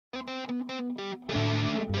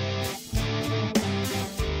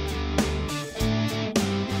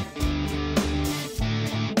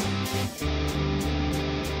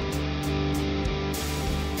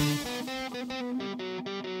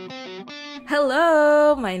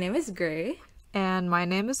Hello, my name is Gray. And my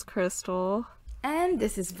name is Crystal. And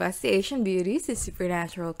this is Busty Asian Beauties, a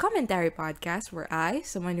supernatural commentary podcast where I,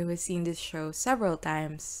 someone who has seen this show several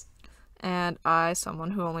times, And I,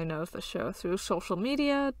 someone who only knows the show through social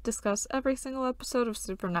media, discuss every single episode of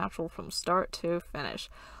Supernatural from start to finish.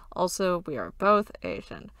 Also, we are both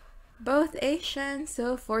Asian. both Asian.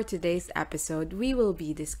 So for today's episode, we will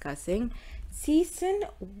be discussing season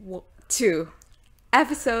 2,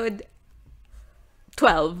 episode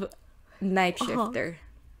 12, Nightshifter.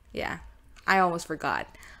 Yeah, I almost forgot.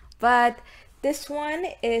 But this one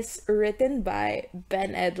is written by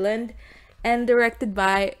Ben Edlund and directed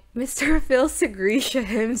by Mr. Phil Segrisha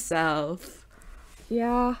himself.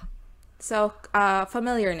 Yeah. So,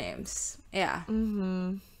 familiar names. Yeah.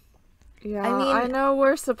 Yeah, I mean- I know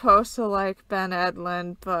we're supposed to like Ben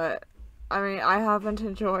Edlund, but I haven't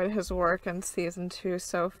enjoyed his work in season 2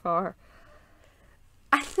 so far.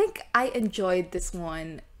 I think I enjoyed this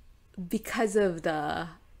one because of the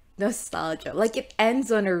nostalgia. Like, it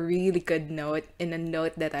ends on a really good note, in a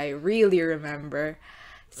note that I really remember.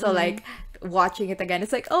 So, like, watching it again,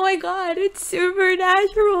 it's like, oh my god, it's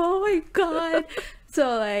supernatural, oh my god.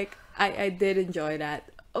 So, like, I did enjoy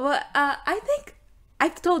that. But I think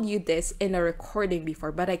I've told you this in a recording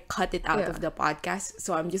before, but I cut it out of the podcast,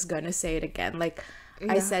 so I'm just gonna say it again. Like,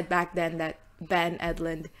 I said back then that Ben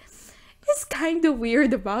Edlund is kind of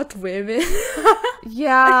weird about women.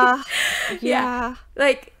 Yeah.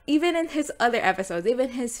 Like, even in his other episodes, even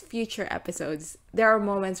his future episodes, there are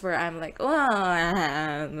moments where I'm like,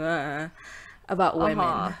 about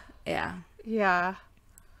women. Yeah.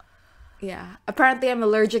 Apparently, I'm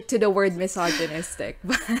allergic to the word misogynistic.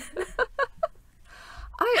 But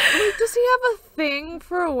Does he have a thing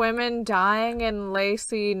for women dying in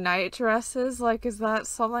lacy night dresses? Like, is that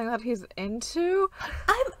something that he's into?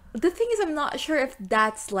 the thing is, I'm not sure if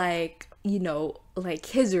that's like, like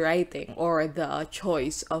his writing or the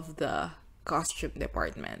choice of the costume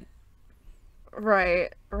department. Right.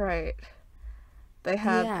 They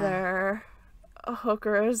had Yeah. their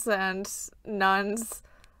hookers and nuns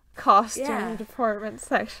costume Yeah. department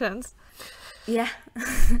sections. Yeah.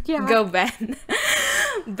 Yeah. Go, Ben.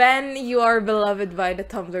 Ben, you are beloved by the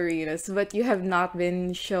Tumblerinas, but you have not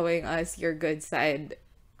been showing us your good side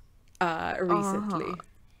recently.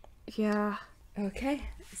 Yeah. Okay.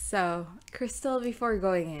 So, Crystal, before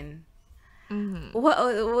going in,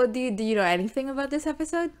 what do you know anything about this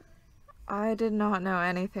episode? I did not know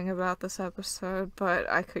anything about this episode, but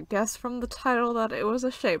I could guess from the title that it was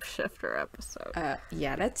a shapeshifter episode.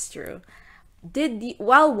 Yeah, that's true.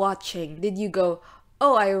 While watching, did you go,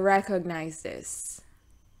 oh, I recognize this?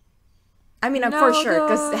 I mean, I'm for No, sure,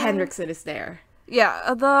 because Henriksen is there.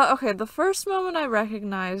 Yeah, the first moment I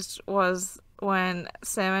recognized was when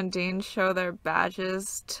Sam and Dean show their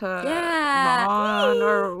badges to Mon,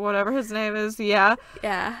 or whatever his name is, Yeah.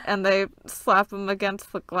 and they slap them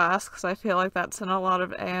against the glass, because I feel like that's in a lot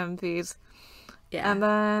of AMVs. Yeah. And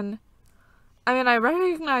then, I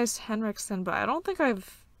recognized Henriksen, but I don't think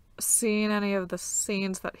I've seen any of the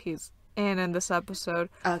scenes that he's in this episode,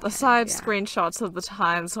 besides screenshots of the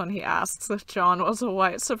times when he asks if John was a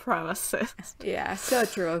white supremacist. Yeah, so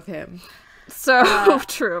true of him. So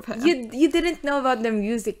true of him. You didn't know about the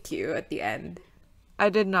music cue at the end. I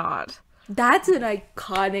did not. That's an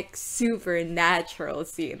iconic supernatural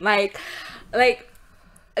scene. Like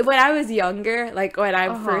when I was younger, like when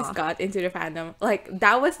I first got into the fandom, like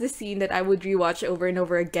that was the scene that I would rewatch over and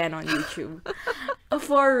over again on YouTube.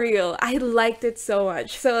 For real, I liked it so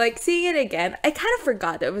much. So like seeing it again, I kind of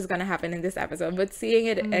forgot it was gonna happen in this episode, but seeing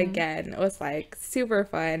it again was like super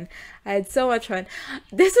fun. I had so much fun.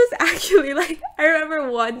 This was actually like, I remember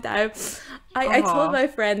one time I told my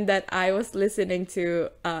friend that I was listening to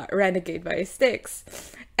Renegade by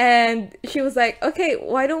Styx. And she was like, okay,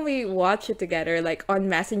 why don't we watch it together, like on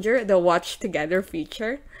Messenger, the watch together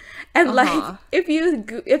feature. And like, if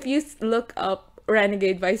you look up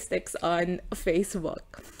Renegade by Styx on Facebook,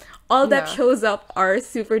 all that shows up are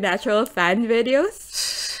Supernatural fan videos.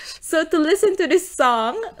 So to listen to this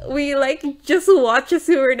song, we like just watch a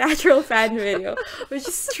Supernatural fan video, which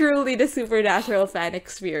is truly the Supernatural fan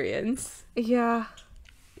experience. Yeah.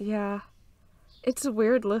 It's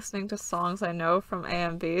weird listening to songs I know from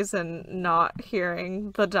AMVs and not hearing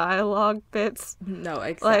the dialogue bits. No,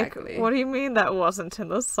 exactly. Like, what do you mean that wasn't in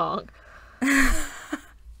the song?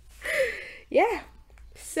 Yeah.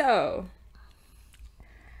 So,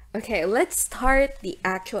 Okay, let's start the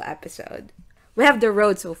actual episode. We have the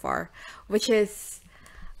road so far, which is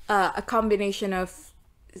a combination of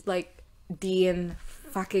like Dean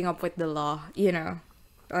fucking up with the law,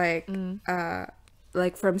 like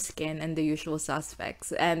like from Skin and the usual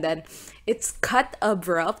suspects, and then it's cut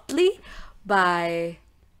abruptly by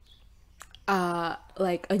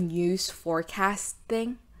like a news forecast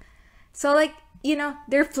thing. So like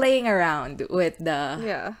they're playing around with the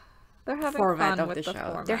Yeah. They're having format fun of with the the show.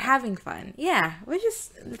 format. They're having fun. Yeah, which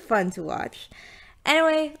is fun to watch.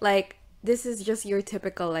 Anyway, like this is just your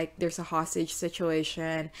typical like there's a hostage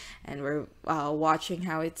situation and we're watching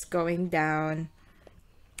how it's going down.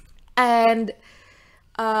 And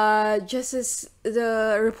just as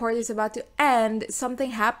the report is about to end, something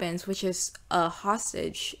happens, which is a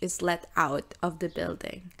hostage is let out of the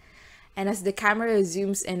building. And as the camera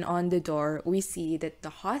zooms in on the door, we see that the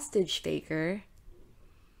hostage taker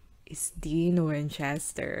is Dean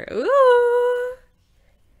Winchester. Ooh!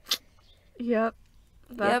 Yep.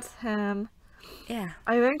 That's him. Yeah.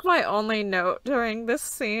 I think my only note during this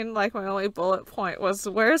scene, like my only bullet point, was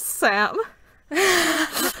where's Sam?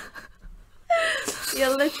 Yeah,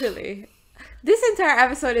 literally. This entire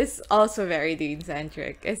episode is also very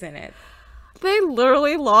Dean-centric, isn't it? They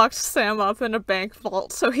literally locked Sam up in a bank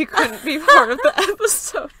vault so he couldn't be part of the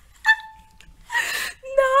episode.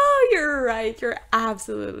 No, you're right. You're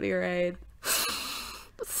absolutely right.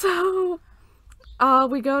 So,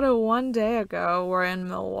 we go to one day ago. We're in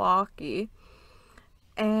Milwaukee.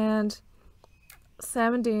 And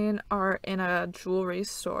Sam and Dean are in a jewelry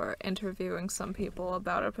store interviewing some people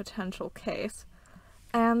about a potential case.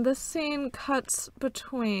 And the scene cuts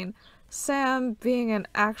between Sam being an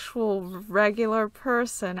actual regular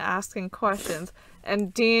person asking questions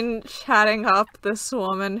and Dean chatting up this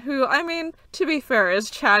woman who, I mean, to be fair, is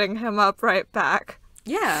chatting him up right back.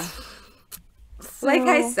 Yeah. So... like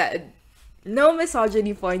I said, no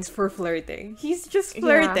misogyny points for flirting. He's just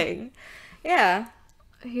flirting. Yeah.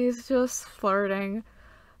 He's just flirting.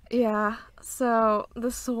 Yeah. So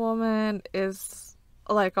this woman is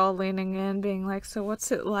like all leaning in, being like, so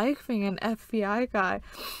what's it like being an FBI guy?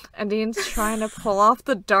 And Dean's trying to pull off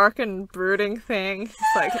the dark and brooding thing. He's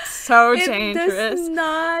like, it's so dangerous. It does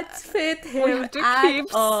not fit him. We have to keep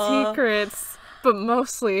secrets, but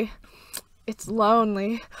mostly it's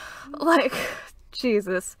lonely. Like,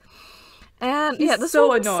 Jesus. And he's this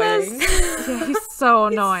so annoying. He's so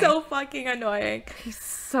annoying. He's so fucking annoying. He's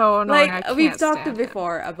so annoying. Like, we've talked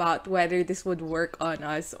before about whether this would work on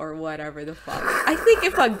us or whatever the fuck. I think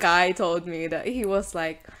if a guy told me that he was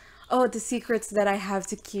like, oh, the secrets that I have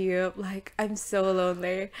to keep, like, I'm so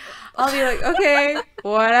lonely, I'll be like, okay,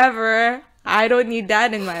 whatever. I don't need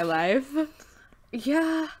that in my life.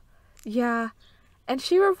 Yeah. And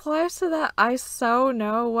she replies to that, I so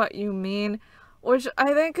know what you mean. Which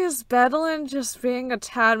I think is Edlund just being a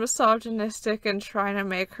tad misogynistic and trying to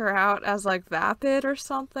make her out as, like, vapid or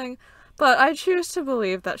something. But I choose to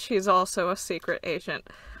believe that she's also a secret agent.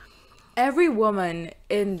 Every woman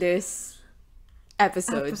in this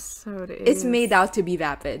episode is made out to be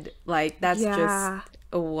vapid. Like, that's just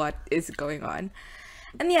what is going on.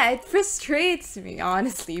 And yeah, it frustrates me,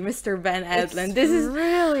 honestly, Mr. Ben Edlund. This is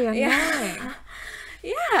really annoying.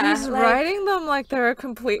 Yeah, he's writing them like they're a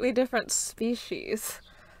completely different species.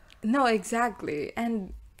 No, exactly.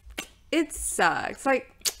 And it sucks.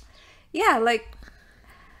 Like, yeah, like,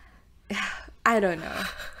 I don't know.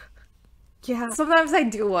 Yeah. Sometimes I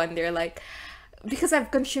do wonder, like, because I've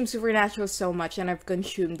consumed Supernatural so much and I've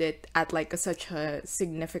consumed it at, like, such a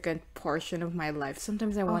significant portion of my life.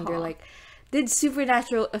 Sometimes I wonder, like, did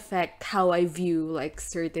Supernatural affect how I view, like,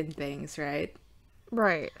 certain things, right?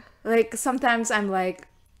 Right. Like, sometimes I'm like,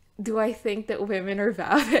 do I think that women are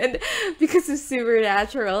vapid because of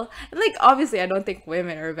Supernatural? And, like, obviously, I don't think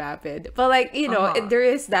women are vapid. But, like, there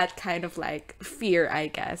is that kind of, like, fear, I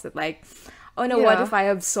guess. That, like, oh, no, what if I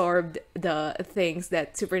absorbed the things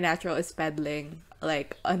that Supernatural is peddling,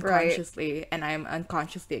 like, unconsciously, and I'm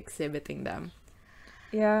unconsciously exhibiting them?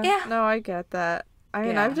 Yeah. No, I get that. I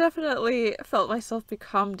mean, I've definitely felt myself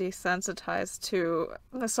become desensitized to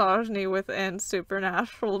misogyny within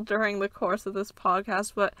Supernatural during the course of this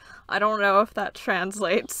podcast, but I don't know if that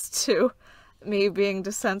translates to me being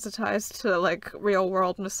desensitized to, like,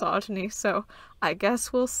 real-world misogyny, so I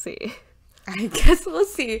guess we'll see.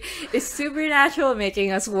 Is Supernatural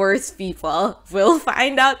making us worse people? We'll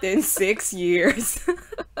find out in 6 years.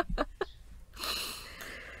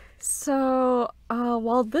 So,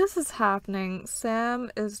 while this is happening, Sam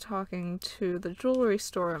is talking to the jewelry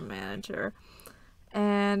store manager,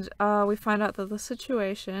 and we find out that the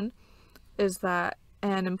situation is that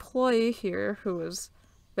an employee here who is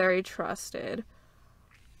very trusted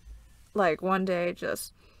like, one day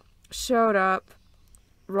just showed up,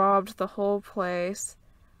 robbed the whole place,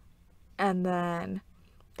 and then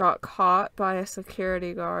got caught by a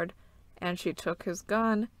security guard, and she took his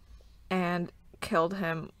gun and killed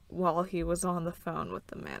him while he was on the phone with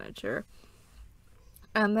the manager.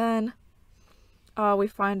 And then we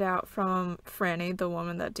find out from Franny, the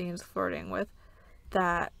woman that Dean's flirting with,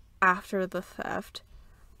 that after the theft,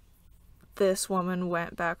 this woman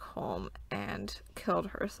went back home and killed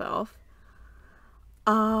herself.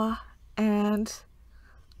 And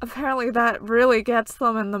apparently that really gets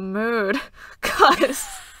them in the mood, because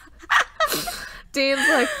Dean's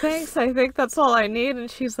like, thanks, I think that's all I need,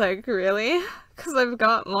 and she's like, really? Because I've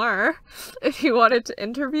got more. If you wanted to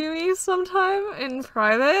interview me sometime in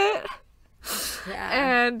private.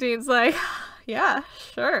 Yeah. And Dean's like, yeah,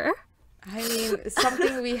 sure. I mean,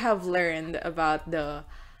 something we have learned about the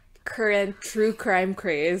current true crime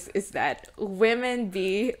craze is that women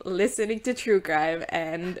be listening to true crime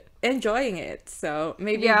and enjoying it. So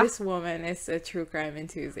maybe this woman is a true crime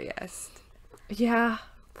enthusiast. Yeah,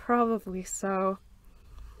 probably so.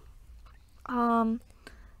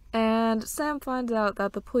 And Sam finds out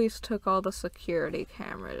that the police took all the security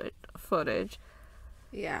camera footage.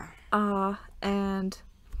 Yeah. And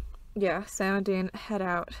yeah, Sam and Dean head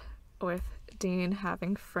out with Dean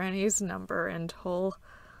having Franny's number in tow.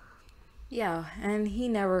 Yeah, and he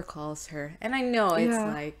never calls her. And I know it's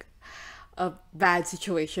like a bad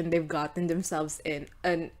situation they've gotten themselves in,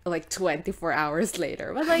 and like 24 hours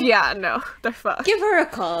later. But like, yeah, no, they're fucked. Give her a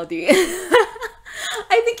call, Dean.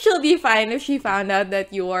 I think she'll be fine if she found out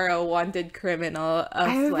that you are a wanted criminal of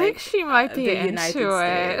I think she might be into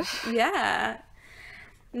United States. Yeah.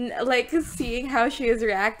 Like, seeing how she has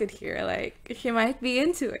reacted here, like, she might be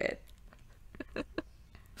into it.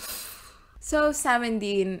 So Sam and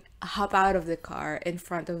Dean hop out of the car in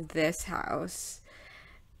front of this house.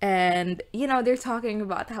 And, you know, they're talking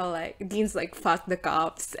about how, like, Dean's like, fuck the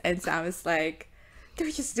cops. And Sam is like,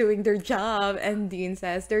 they're just doing their job. And Dean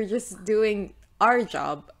says, they're just doing our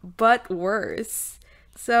job, but worse.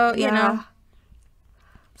 So, you know.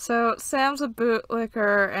 So Sam's a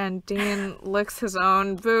bootlicker and Dean licks his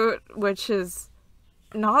own boot, which is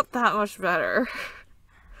not that much better.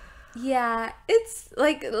 Yeah, it's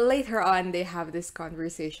like later on they have this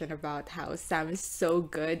conversation about how Sam is so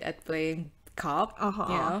good at playing cop, you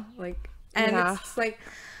know, like, and it's like,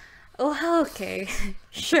 oh, okay,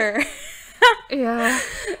 sure. Yeah.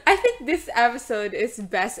 I think this episode is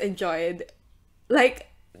best enjoyed, like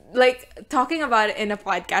talking about it in a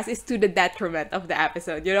podcast is to the detriment of the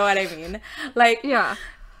episode, you know what I mean? Like, yeah,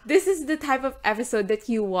 this is the type of episode that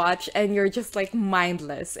you watch and you're just like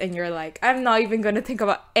mindless and you're like, I'm not even gonna think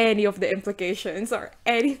about any of the implications or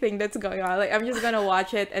anything that's going on. Like, I'm just gonna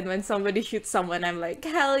watch it, and when somebody shoots someone, I'm like,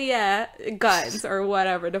 hell yeah, guns, or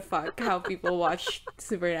whatever the fuck, how people watch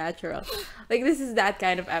Supernatural. Like, this is that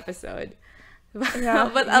kind of episode. Yeah,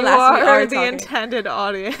 but alas, we are the intended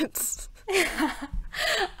audience.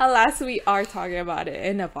 Alas, we are talking about it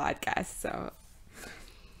in a podcast, so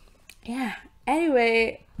yeah.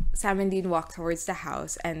 Anyway, Sam and Dean walk towards the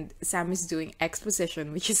house, and Sam is doing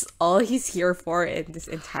exposition, which is all he's here for in this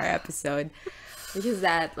entire episode, which is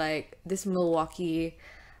that, like, this Milwaukee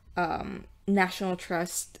National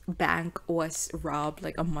Trust bank was robbed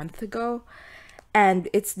like a month ago, and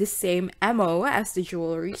it's the same MO as the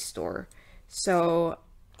jewelry store. So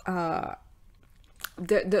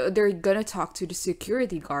they're gonna talk to the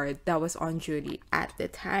security guard that was on duty at the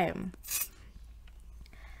time.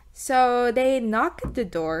 So they knock at the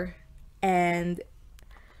door, and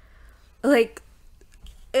like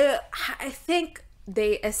I think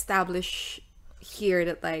they establish here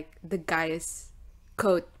that, like, the guy's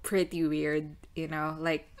coat pretty weird, you know,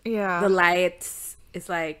 like, the lights is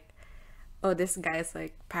like, oh, this guy's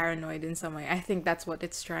like paranoid in some way. I think that's what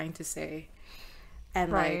it's trying to say.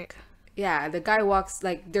 And like, yeah, the guy walks,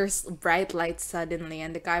 like, there's bright lights suddenly,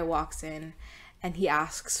 and the guy walks in and he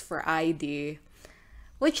asks for ID,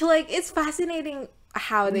 which, like, it's fascinating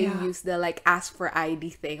how they use the, like, ask for ID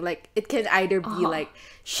thing. Like, it can either be like,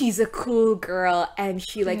 she's a cool girl and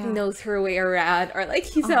she, like, knows her way around, or like,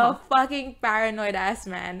 he's a fucking paranoid ass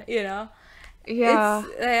man, you know? Yeah.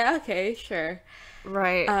 It's okay, sure.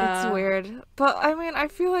 Right, it's weird. But, I mean, I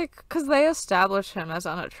feel like, because they establish him as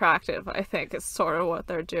unattractive, I think is sort of what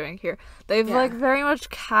they're doing here. They've, like, very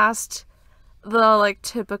much cast the, like,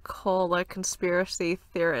 typical, like, conspiracy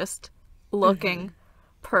theorist looking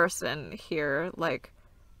person here. Like,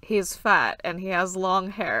 he's fat and he has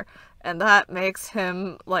long hair, and that makes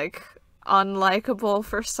him, like, unlikable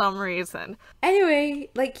for some reason. Anyway,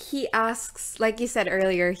 like he asks, like you said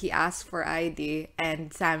earlier, he asked for ID,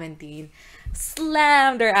 and Sam and Dean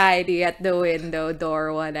slammed their ID at the window,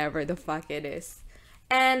 door, whatever the fuck it is.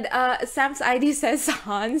 And Sam's ID says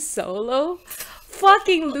Han Solo.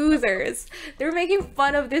 Fucking losers. They're making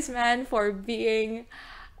fun of this man for being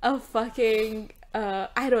a fucking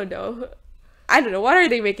I don't know. What are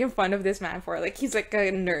they making fun of this man for? Like, he's like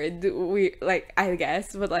a nerd. We like, I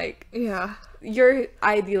guess, but like, yeah, your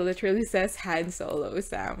ID literally says Han Solo,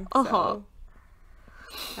 Sam. So,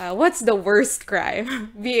 what's the worst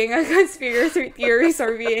crime? Being a conspiracy theorist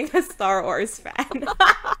or being a Star Wars fan?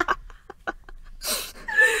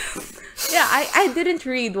 Yeah, I didn't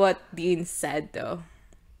read what Dean said though.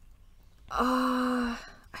 I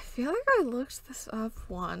feel like I looked this up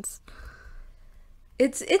once.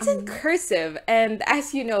 It's in cursive, and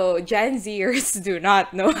as you know, Gen Zers do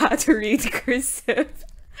not know how to read cursive.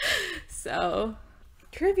 So,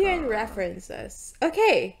 trivia and references.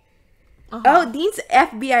 Okay. Oh, Dean's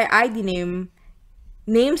FBI ID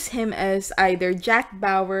names him as either Jack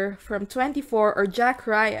Bauer from 24 or Jack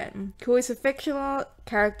Ryan, who is a fictional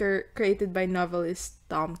character created by novelist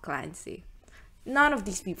Tom Clancy. None of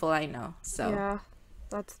these people I know, so yeah,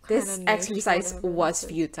 that's this exercise was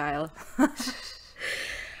futile.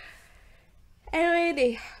 Anyway,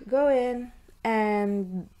 they go in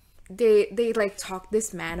and they like talk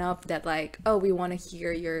this man up that like, oh, we want to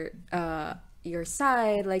hear your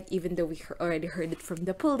side, like, even though we already heard it from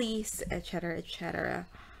the police, etc., etc.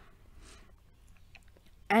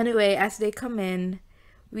 Anyway, as they come in,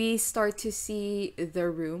 we start to see the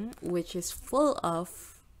room, which is full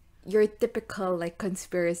of your typical like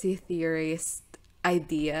conspiracy theorist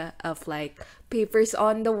idea of like papers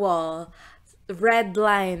on the wall, red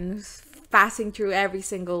lines passing through every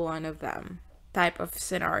single one of them type of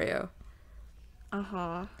scenario.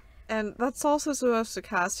 And that's also supposed to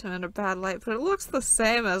cast him in a bad light, but it looks the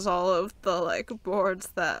same as all of the like boards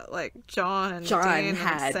that like John and Dean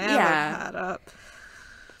had. and Sam had up.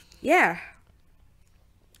 Yeah.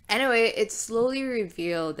 Anyway, it's slowly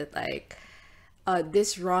revealed that like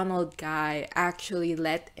this Ronald guy actually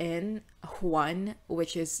let in Juan,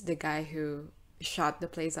 which is the guy who shot the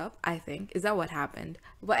place up, I think. Is that what happened?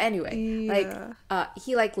 But anyway,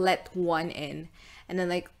 he like let Juan in, and then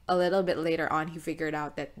like a little bit later on he figured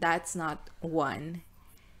out that that's not Juan.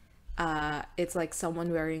 It's like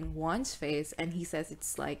someone wearing Juan's face, and he says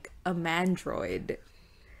it's like a mandroid.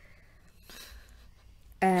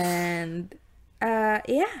 And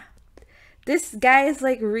yeah, this guy is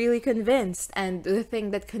like really convinced, and the thing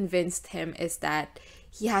that convinced him is that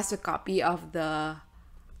he has a copy of the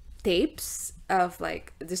tapes, of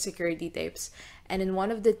like the security tapes, and in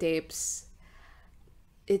one of the tapes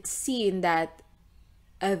it's seen that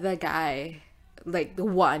the guy, like the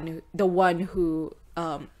one who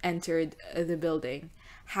entered the building,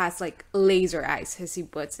 has like laser eyes, as he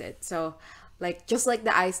puts it. So like just like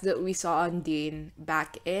the eyes that we saw on Dean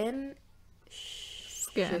back in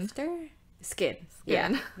Skin.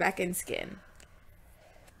 Yeah, back in Skin.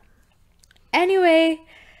 Anyway,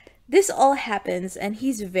 this all happens, and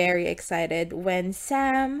he's very excited when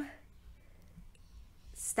Sam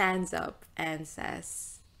stands up and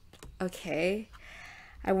says, okay,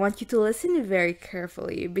 I want you to listen very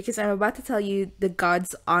carefully because I'm about to tell you the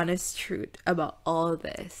God's honest truth about all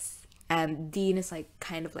this. And Dean is like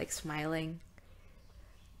kind of like smiling.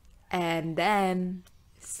 And then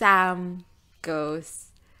Sam goes,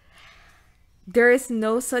 there is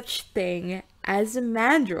no such thing as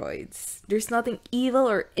mandroids. There's nothing evil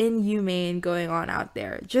or inhumane going on out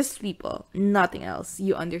there. Just people, nothing else.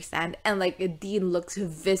 You understand? And like Dean looks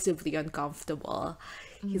visibly uncomfortable.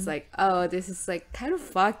 He's like, oh, this is like kind of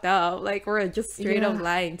fucked up. Like we're just straight up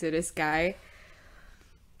lying to this guy.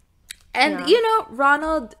 And you know,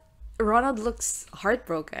 Ronald looks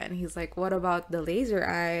heartbroken. He's like, what about the laser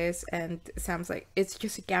eyes? And Sam's like, it's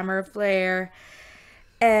just a camera flare.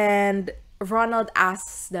 And Ronald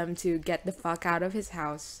asks them to get the fuck out of his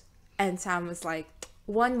house. And Sam was like,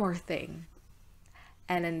 one more thing.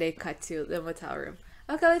 And then they cut to the motel room.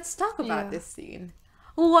 Okay, let's talk about this scene.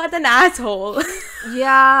 What an asshole.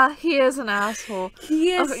 Yeah, he is an asshole.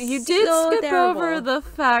 He is you did so skip terrible. over the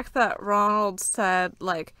fact that Ronald said,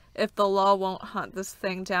 like, if the law won't hunt this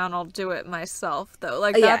thing down, I'll do it myself, though.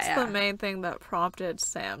 Like, that's the main thing that prompted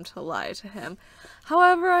Sam to lie to him.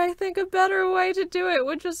 However, I think a better way to do it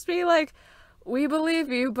would just be, like, we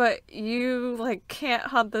believe you, but you, like, can't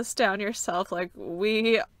hunt this down yourself. Like,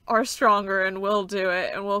 we are stronger and we'll do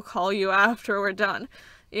it, and we'll call you after we're done.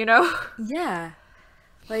 You know? Yeah.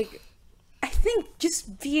 Like, I think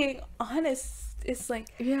just being honest is like...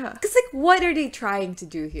 Yeah. Because, like, what are they trying to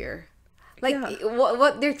do here? Like, Yeah.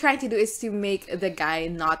 what they're trying to do is to make the guy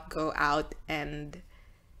not go out and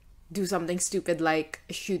do something stupid like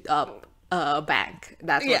shoot up a bank.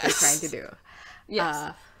 That's what they're trying to do.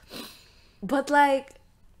 Yes. But like,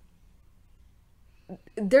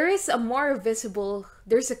 there's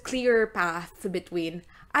a clearer path between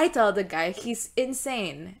I tell the guy he's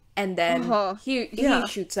insane and then he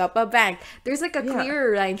shoots up a bank. There's like a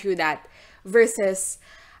clearer line through that versus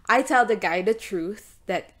I tell the guy the truth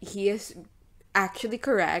that he is actually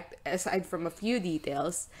correct aside from a few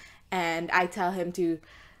details, and I tell him to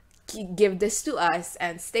give this to us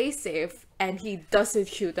and stay safe, and he doesn't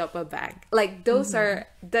shoot up a bank. Like, those are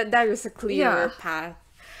that is a clearer path.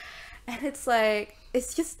 And it's like,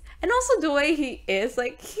 it's just, and also the way he is,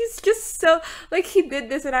 like, he's just so, like, he did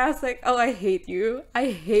this and I was like, oh, I hate you. I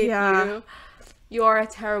hate you. You are a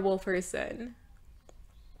terrible person.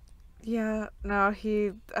 Yeah, no, he,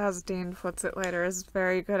 as Dean puts it later, is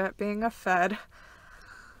very good at being a Fed.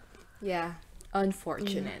 Yeah,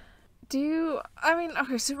 unfortunate.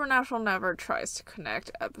 Okay, Supernatural never tries to connect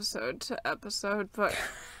episode to episode, but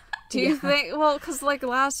do you think, well, because, like,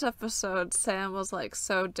 last episode, Sam was, like,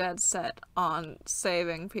 so dead set on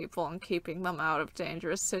saving people and keeping them out of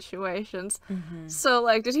dangerous situations. So,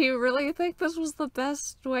 like, did he really think this was the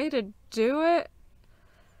best way to do it?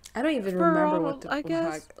 I don't even remember what the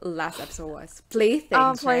last episode was.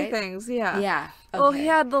 Playthings, Playthings, right? Yeah. Okay. Well, he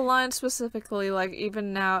had the line specifically, like,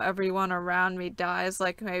 even now everyone around me dies.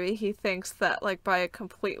 Like, maybe he thinks that, like, by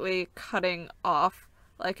completely cutting off,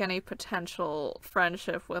 like, any potential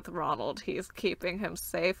friendship with Ronald, he's keeping him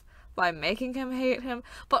safe by making him hate him.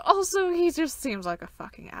 But also, he just seems like a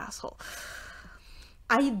fucking asshole.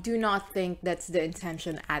 I do not think that's the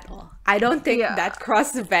intention at all. I don't think that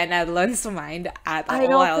crossed Van Edlund's mind at all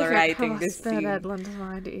while writing this scene. I don't think it crossed Van Edlund's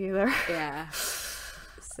mind either. Yeah.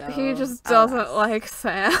 So, he just doesn't like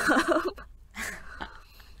Sam.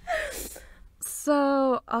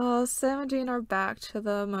 So, Sam and Dean are back to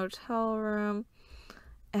the motel room,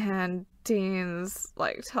 and Dean's,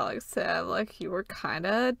 like, telling Sam, like, you were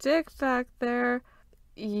kinda a dick back there.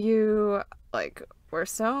 You, like, were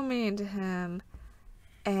so mean to him.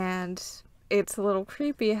 And it's a little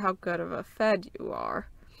creepy how good of a Fed you are.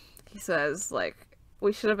 He says, like,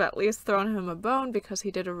 we should have at least thrown him a bone because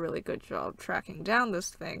he did a really good job tracking down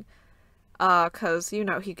this thing. 'Cause, you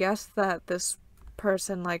know, he guessed that this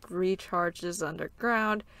person, like, recharges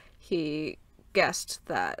underground. He guessed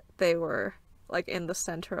that they were, like, in the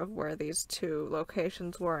center of where these two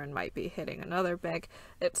locations were and might be hitting another bank,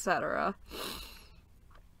 etc.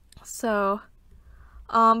 So...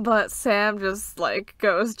 but Sam just, like,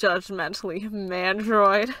 goes judgmentally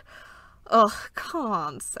mandroid. Ugh, come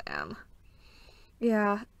on, Sam.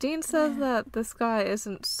 Yeah, Dean says that this guy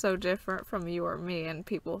isn't so different from you or me, and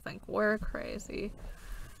people think we're crazy.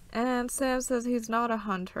 And Sam says he's not a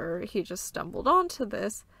hunter, he just stumbled onto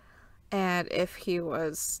this, and if he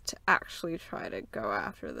was to actually try to go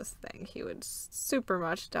after this thing, he would super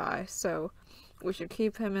much die, so we should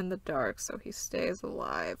keep him in the dark so he stays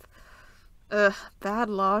alive. Ugh, bad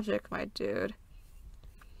logic, my dude.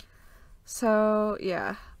 So,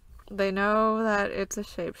 yeah. They know that it's a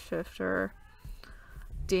shapeshifter.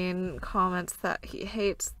 Dean comments that he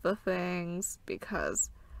hates the things because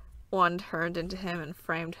one turned into him and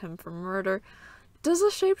framed him for murder. Does a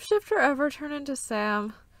shapeshifter ever turn into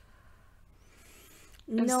Sam?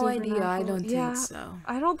 No idea, I don't think so.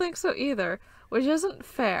 I don't think so either, which isn't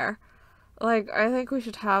fair. Like, I think we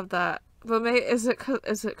should have that. But is it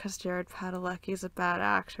because Jared Padalecki's a bad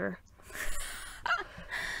actor?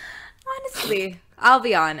 Honestly, I'll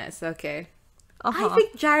be honest, okay? I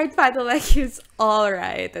think Jared Padalecki is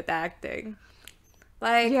alright at acting.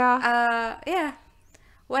 Like, yeah.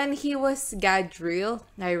 When he was Gadriel,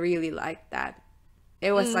 I really liked that.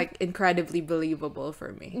 It was, like, incredibly believable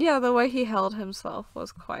for me. Yeah, the way he held himself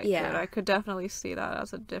was quite good. I could definitely see that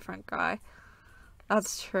as a different guy.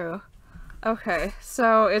 That's true. Okay,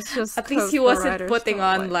 so it's just at least he wasn't putting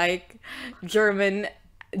on like Germanic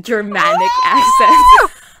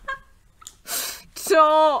accent.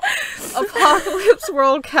 Don't. Apocalypse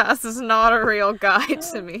Worldcast is not a real guy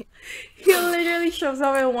to me. He literally shows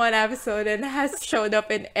up in one episode and has showed up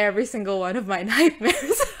in every single one of my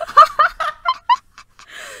nightmares.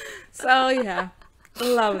 So yeah,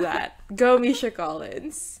 love that. Go Misha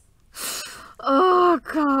Collins. Oh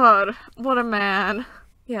god, what a man.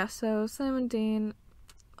 Yeah, so Sam and Dean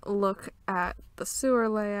look at the sewer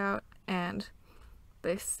layout and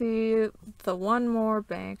they see the one more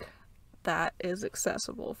bank that is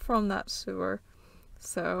accessible from that sewer.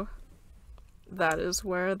 So that is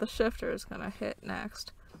where the shifter is gonna hit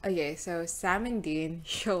next. Okay, so Sam and Dean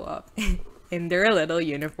show up in their little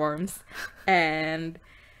uniforms, and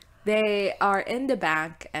they are in the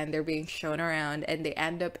bank and they're being shown around, and they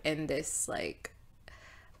end up in this like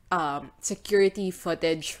security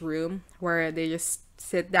footage room where they just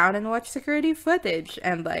sit down and watch security footage.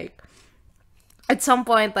 And like at some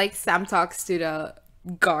point, like Sam talks to the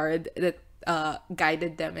guard that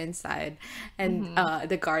guided them inside, and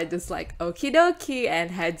the guard is like, "Okie dokie,"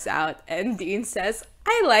 and heads out. And Dean says,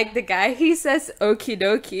 "I like the guy. He says okie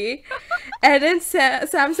dokie." And then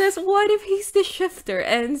Sam says, "What if he's the shifter?"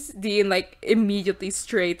 And Dean, like, immediately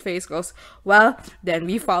straight face goes, "Well, then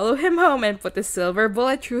we follow him home and put a silver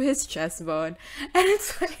bullet through his chest bone." And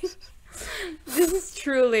it's like, this is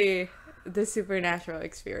truly the supernatural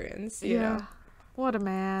experience, you know? What a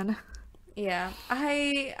man. Yeah.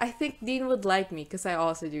 I think Dean would like me because I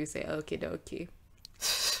also do say okie dokie.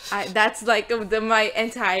 That's like my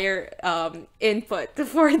entire input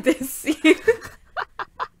for this scene.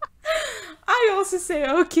 I also say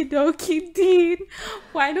okie dokie, Dean.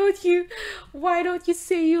 Why don't you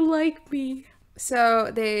say you like me?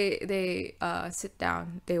 So they sit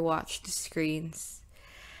down, they watch the screens.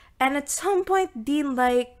 And at some point Dean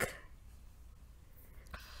like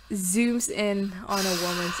zooms in on a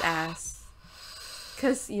woman's ass.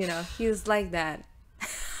 'Cause, you know, he's like that.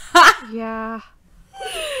 Yeah.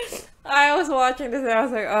 I was watching this and I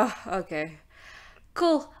was like, oh, okay.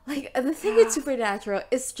 Cool. Like, the thing with Supernatural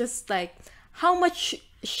is just like, how much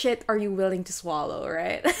shit are you willing to swallow,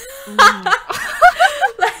 right? Like,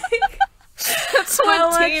 that's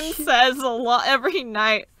what Dean says a lot every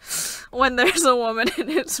night when there's a woman in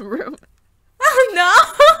his room. Oh no!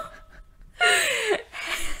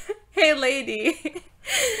 Hey lady.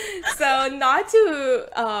 So not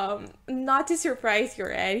to surprise you or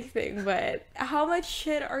anything, but how much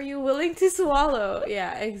shit are you willing to swallow?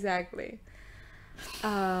 Yeah, exactly.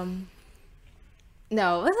 No,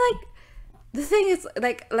 but like the thing is,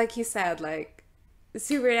 like you said, like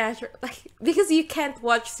Supernatural, like, because you can't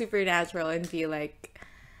watch Supernatural and be like,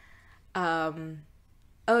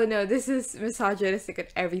 oh no, this is misogynistic at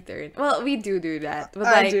every turn. Well, we do that, but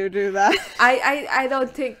like, I do that. I don't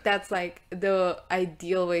think that's like the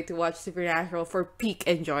ideal way to watch Supernatural for peak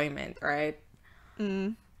enjoyment, right?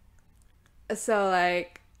 So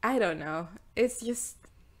like, I don't know. It's just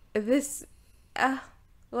this,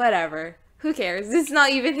 whatever. Who cares? This is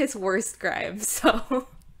not even his worst crime. So,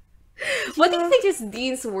 what do you think is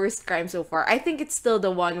Dean's worst crime so far? I think it's still the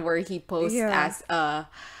one where he posed as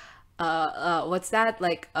what's that,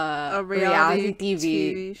 like a reality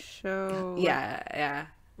TV show, yeah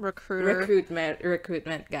recruitment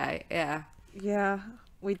guy. Yeah,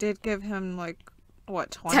 we did give him like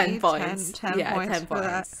what, 10 points. 10 yeah, points 10 for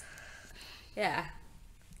points that. Yeah,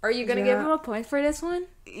 are you gonna give him a point for this one?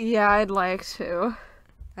 Yeah, I'd like to.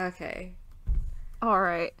 Okay, all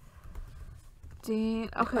right, Dean.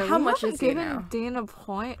 Okay, how much is he given now? Dean a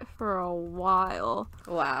point for a while.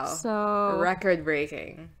 Wow, so record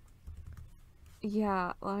breaking.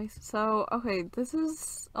 Yeah, so, okay, this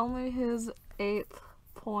is only his 8th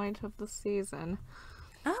point of the season.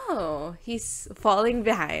 Oh, he's falling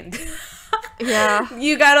behind. Yeah.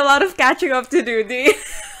 You got a lot of catching up to do, Dee.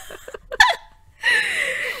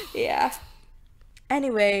 Yeah.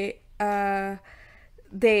 Anyway,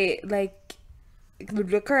 they, like,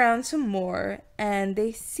 look around some more, and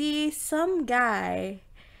they see some guy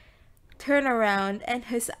turn around, and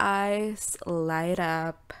his eyes light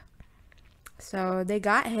up. So they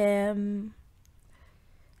got him.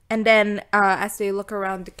 And then as they look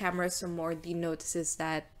around the camera some more, Dean notices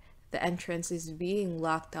that the entrance is being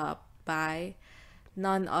locked up by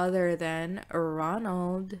none other than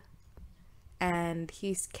Ronald. And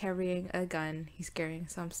he's carrying a gun. He's carrying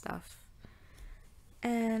some stuff.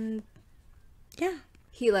 And yeah,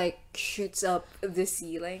 he like shoots up the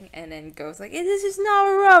ceiling and then goes like, "This is not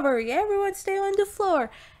a robbery. Everyone stay on the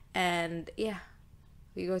floor." And yeah,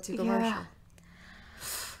 we go to commercial. Yeah.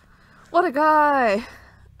 What a guy!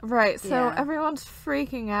 Right, so Yeah. everyone's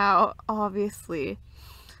freaking out, obviously.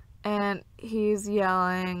 And he's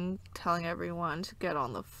yelling, telling everyone to get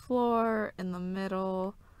on the floor in the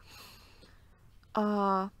middle.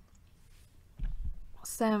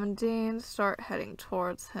 Sam and Dean start heading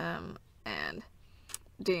towards him, and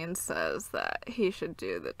Dean says that he should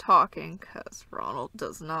do the talking because Ronald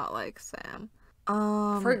does not like Sam.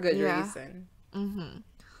 For good reason.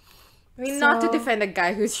 I mean, not to defend a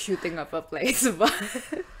guy who's shooting up a place, but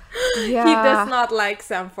he does not like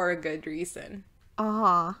Sam for a good reason.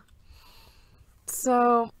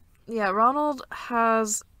 So, yeah, Ronald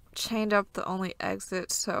has chained up the only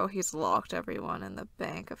exit, so he's locked everyone in the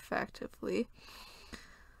bank effectively.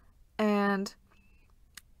 And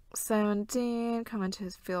Sam and Dean come into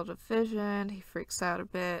his field of vision. He freaks out a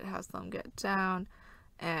bit, has them get down,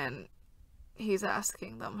 and he's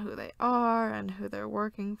asking them who they are and who they're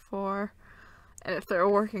working for, and if they're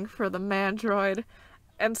working for the mandroid.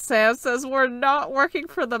 And Sam says, "We're not working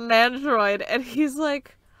for the mandroid," and he's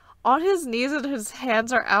like on his knees and his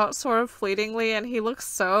hands are out sort of fleetingly, and he looks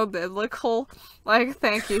so biblical. Like,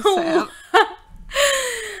 thank you, Sam.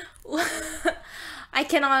 I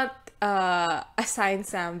cannot assign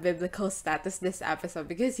Sam biblical status this episode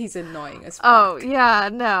because he's annoying as fuck. Oh yeah,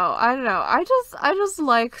 no, I don't know. I just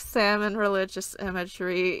like Sam in religious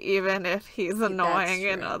imagery, even if he's annoying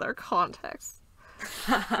in other contexts.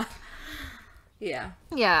 Yeah.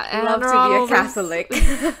 Yeah, and love Ronald to be a Catholic.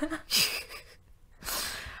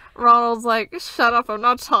 Ronald's like, "Shut up, I'm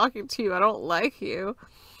not talking to you, I don't like you."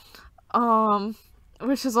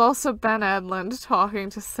 Which is also Ben Edlund talking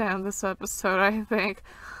to Sam this episode, I think.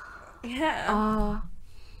 Yeah.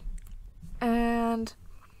 And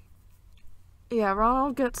yeah,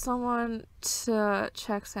 Ronald gets someone to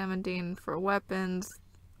check Sam and Dean for weapons,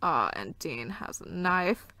 and Dean has a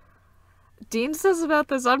knife. Dean says about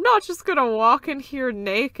this, "I'm not just gonna walk in here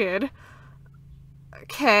naked."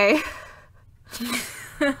 Okay.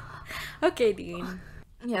 Okay, Dean.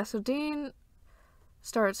 Yeah, so Dean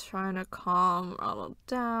starts trying to calm Ronald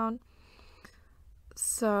down.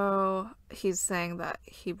 So he's saying that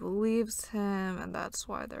he believes him and that's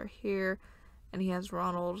why they're here. And he has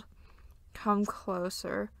Ronald come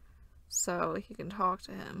closer so he can talk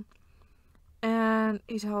to him. And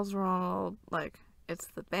he tells Ronald, like, it's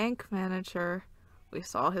the bank manager. We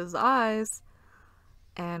saw his eyes.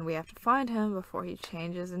 And we have to find him before he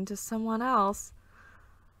changes into someone else.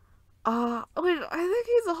 I think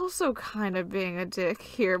he's also kind of being a dick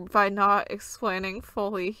here by not explaining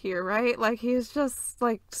fully here, right? Like, he's just,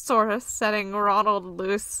 like, sort of setting Ronald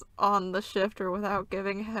loose on the shifter without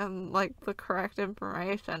giving him, like, the correct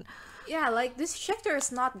information. Yeah, like, this shifter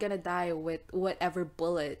is not gonna die with whatever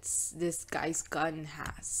bullets this guy's gun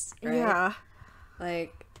has, right? Yeah.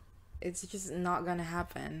 Like, it's just not gonna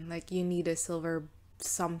happen. Like, you need a silver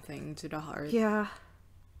something to the heart. Yeah.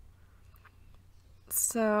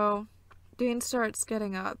 So, Dean starts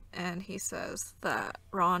getting up and he says that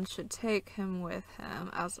Ron should take him with him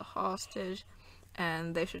as a hostage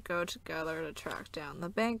and they should go together to track down the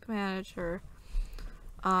bank manager.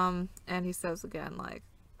 And he says again, like,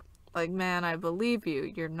 "Man, I believe you.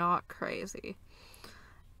 You're not crazy."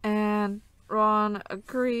 And Ron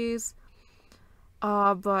agrees,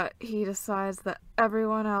 but he decides that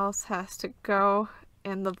everyone else has to go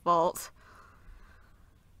in the vault.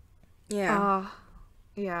 Yeah.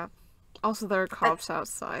 Yeah. Also, there are cops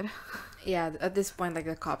outside. Yeah, at this point, like,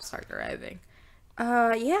 the cops start arriving.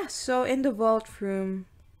 Yeah, so in the vault room,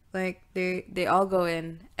 like, they all go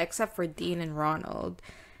in, except for Dean and Ronald.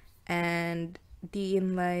 And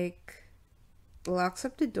Dean, like, locks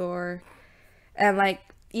up the door. And, like,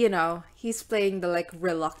 you know, he's playing the, like,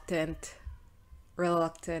 reluctant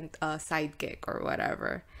sidekick or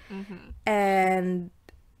whatever. Mm-hmm. And,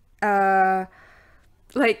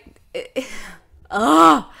 like...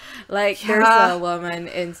 like, yeah. There's a woman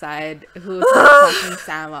inside who's fucking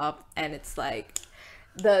Sam up, and it's like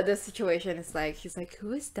the situation is like, she's like,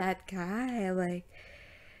 "Who is that guy? Like,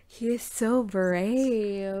 he is so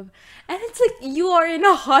brave." And it's like, you are in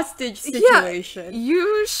a hostage situation. Yeah,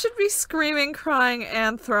 you should be screaming, crying,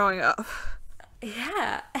 and throwing up.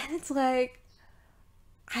 Yeah, and it's like,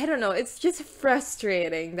 I don't know, it's just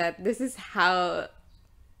frustrating that this is how,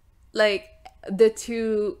 like, the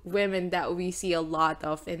two women that we see a lot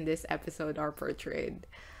of in this episode are portrayed.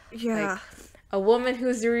 Yeah. Like, a woman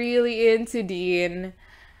who's really into Dean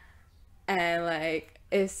and, like,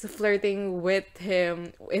 is flirting with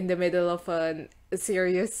him in the middle of a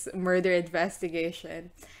serious murder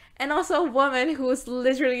investigation. And also a woman who's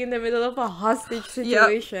literally in the middle of a hostage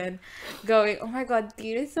situation, going, "Oh my god,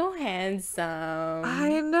 Dean is so handsome."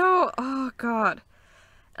 I know. Oh god.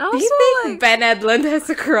 Also, do you think Ben Edlund has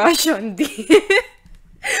a crush on Dean?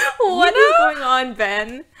 What is going on,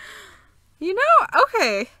 Ben? You know,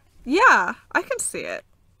 okay. Yeah, I can see it.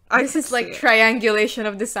 This is like triangulation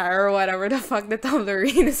of desire or whatever the fuck the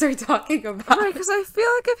Tumblrians are talking about. Right, because I feel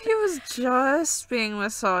like if he was just being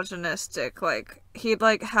misogynistic, like, he'd,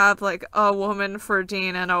 like, have, like, a woman for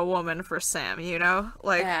Dean and a woman for Sam, you know?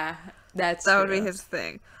 Like, yeah, that would be his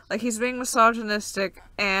thing. Like, he's being misogynistic,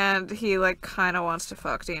 and he, like, kind of wants to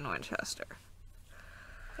fuck Dean Winchester.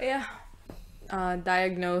 Yeah.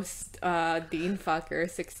 Diagnosed Dean fucker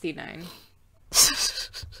 69.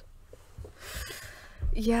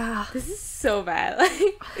 Yeah. This is so bad. Like,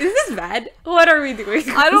 is this bad? What are we doing?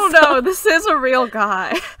 I don't know. This is a real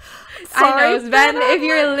guy. Sorry, I know, Ben, if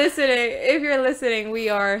you're listening, we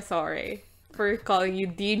are sorry for calling you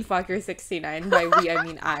Dean Fucker 69. By we, I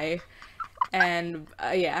mean I. And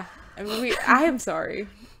yeah, I mean, I am sorry.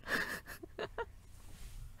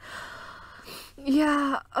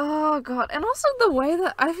 Yeah, oh god. And also the way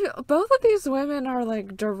that I feel both of these women are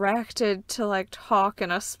like directed to like talk in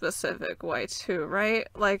a specific way too, right?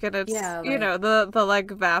 Like, and it's, Yeah, you know, the like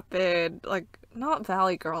vapid, like not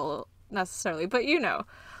Valley Girl necessarily, but you know,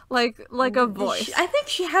 like a voice. I think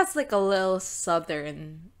she has like a little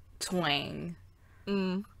southern twang.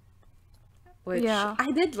 Which Yeah. I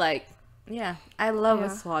did like. Yeah, I love a Yeah.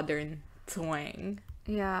 southern twang.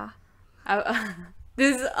 Yeah.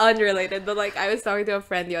 This is unrelated, but like I was talking to a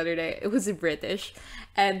friend the other day. It was British,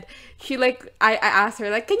 and she like I asked her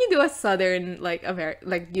like, can you do a southern like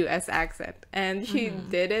US accent? And she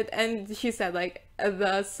did it, and she said like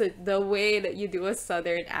the way that you do a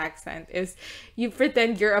southern accent is you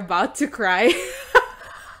pretend you're about to cry.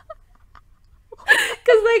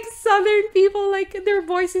 Because like southern people, like their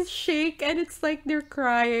voices shake and it's like they're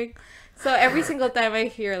crying. So every single time I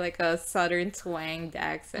hear like a southern twanged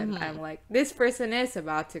accent, I'm like, this person is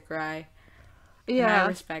about to cry. And I Yeah.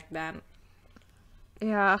 respect that.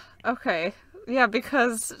 Yeah. Okay. Yeah,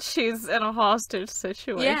 because she's in a hostage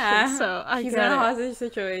situation. Yeah. So I She's get in a it. hostage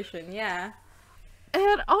situation, yeah.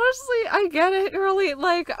 And honestly, I get it, girly.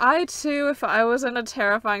 Like, I too, if I was in a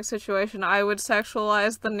terrifying situation, I would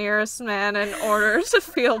sexualize the nearest man in order to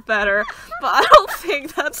feel better. But I don't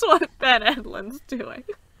think that's what Ben Edlund's doing.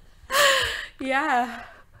 Yeah.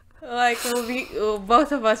 Like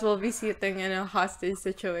both of us will be sitting in a hostage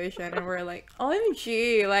situation and we're like,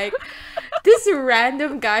 OMG, like this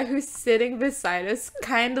random guy who's sitting beside us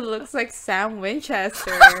kind of looks like Sam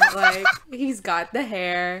Winchester. Like he's got the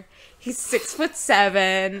hair. He's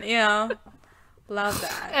 6'7", you know. Love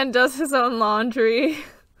that. And does his own laundry.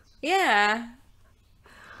 Yeah.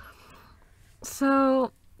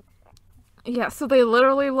 So, yeah, so they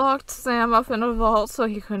literally locked Sam up in a vault so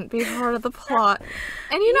he couldn't be part of the plot.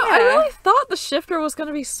 And you know, I Yeah. really thought the shifter was going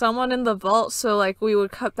to be someone in the vault, so like we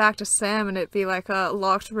would cut back to Sam and it'd be like a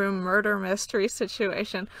locked room murder mystery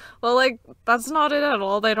situation. Well, like, that's not it at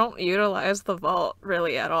all. They don't utilize the vault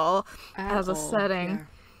really at all as a setting. Yeah.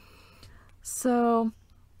 So,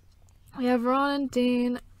 we have Ron and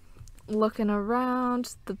Dean looking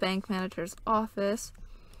around the bank manager's office,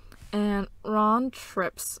 and Ron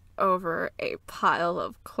trips over a pile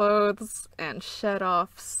of clothes and shed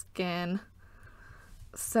off skin.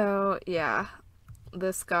 So, yeah,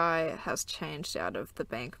 this guy has changed out of the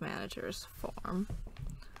bank manager's form.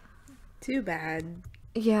 Too bad.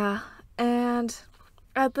 Yeah, and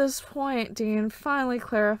at this point, Dean finally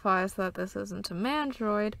clarifies that this isn't a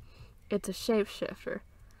mandroid, it's a shapeshifter.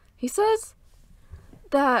 He says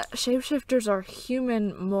that shapeshifters are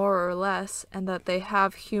human more or less, and that they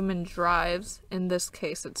have human drives. In this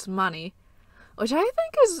case, it's money. Which I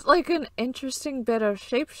think is like an interesting bit of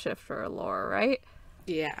shapeshifter lore, right?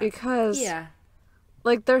 Yeah. Because,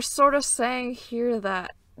 like, they're sort of saying here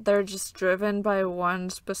that they're just driven by one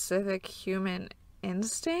specific human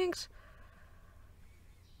instinct.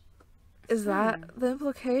 Is that the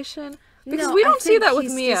implication? Because No, we I don't see think that with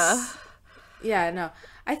he's Mia. Yeah, no.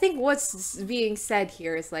 I think what's being said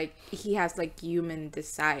here is like he has like human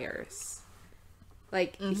desires.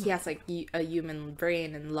 Like he has like a human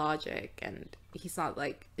brain and logic, and he's not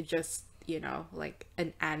like just, you know, like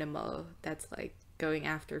an animal that's like going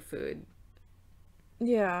after food.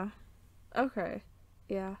 Yeah. Okay.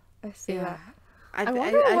 Yeah, I see that. I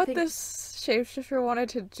wonder wonder what this shapeshifter wanted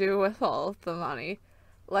to do with all of the money.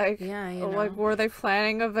 Like, Yeah, you like, know. were they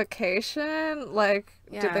planning a vacation? Like,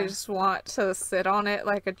 did they Yeah. just want to sit on it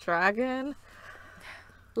like a dragon?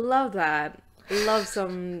 Love that. Love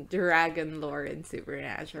some dragon lore in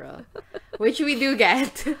Supernatural, which we do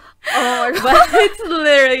get. Oh my god. But it's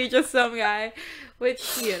literally just some guy,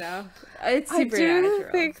 which, you know, it's I Supernatural. do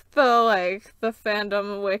think the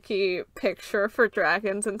fandom wiki picture for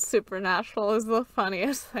dragons in Supernatural is the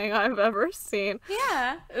funniest thing I've ever seen.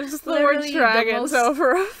 Yeah. It's just the word Literally the dragons most-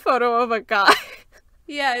 over a photo of a guy.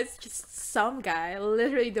 Yeah, it's just some guy.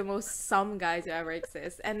 Literally the most some guys who ever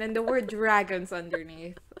exist. And then the word dragons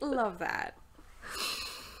underneath. Love that.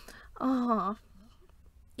 Oh.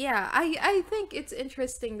 Yeah, I think it's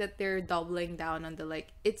interesting that they're doubling down on the like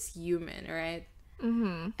it's human, right?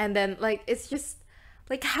 Mm-hmm. And then like it's just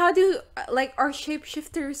like how do like are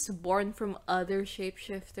shapeshifters born from other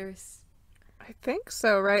shapeshifters? I think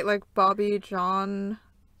so, right? Like Bobby John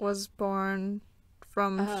was born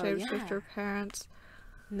from Oh, shapeshifter yeah. parents.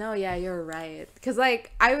 No, yeah, you're right. Because,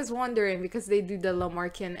 like, I was wondering, because they do the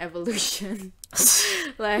Lamarckian evolution,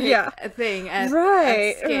 like, thing at skin.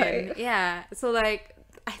 Right. Yeah. So, like,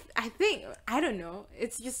 I think, I don't know.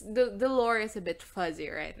 It's just, the lore is a bit fuzzy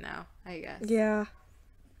right now, I guess. Yeah.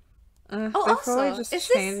 Oh, they also, probably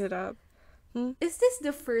just change it up. Is this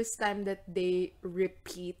the first time that they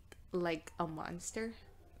repeat, like, a monster?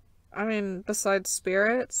 I mean, besides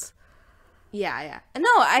spirits? Yeah. No,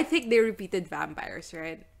 I think they repeated vampires,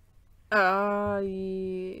 right? Yeah.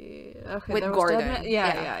 Okay, with Gordon.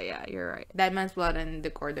 Yeah, you're right. Dead Man's Blood and the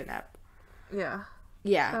Gordon app. Yeah.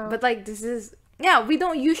 Yeah, but, like, this is... Yeah, we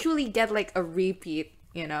don't usually get, like, a repeat,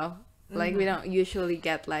 you know? Like, we don't usually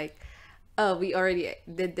get, like, oh, we already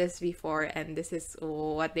did this before, and this is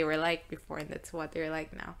what they were like before, and that's what they're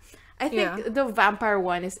like now. I think the vampire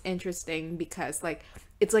one is interesting because, like,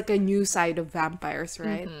 it's, like, a new side of vampires,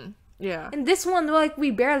 right? Yeah. And this one, like, we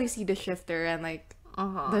barely see the shifter, and, like,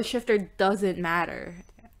 the shifter doesn't matter.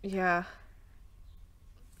 Yeah.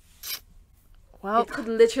 Well, it could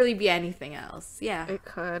literally be anything else. Yeah. It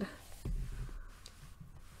could.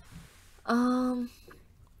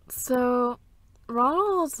 So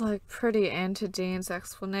Ronald's, like, pretty into Dean's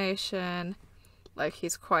explanation. Like,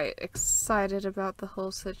 he's quite excited about the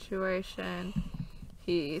whole situation.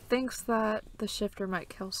 He thinks that the shifter might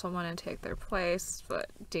kill someone and take their place, but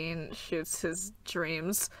Dean shoots his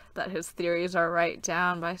dreams that his theories are right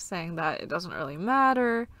down by saying that it doesn't really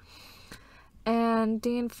matter. And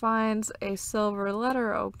Dean finds a silver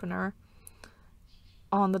letter opener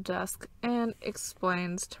on the desk and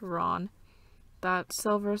explains to Ron that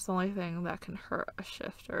silver is the only thing that can hurt a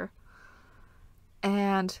shifter.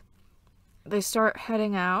 And they start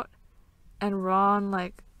heading out, and Ron,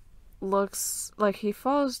 like, looks like he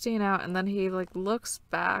follows Dean out, and then he, like, looks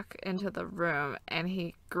back into the room and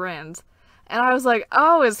he grins. And I was like,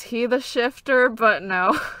 oh, is he the shifter? But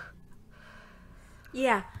no.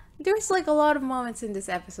 Yeah. There's, like, a lot of moments in this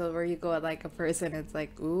episode where you go at, like, a person, it's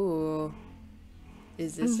like, ooh,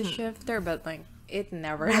 is this a shifter? But, like, it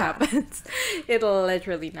never happens. It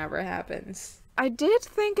literally never happens. I did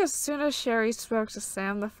think as soon as Sherry spoke to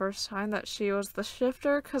Sam the first time that she was the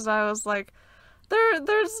shifter, because I was like,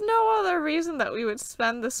 there's no other reason that we would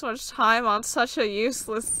spend this much time on such a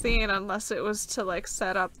useless scene unless it was to, like,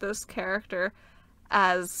 set up this character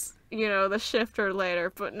as, you know, the shifter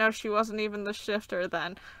later. But no, she wasn't even the shifter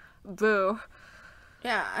then. Boo.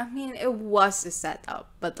 Yeah, I mean, it was a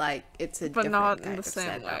setup, but, like, it's a different not kind in the of same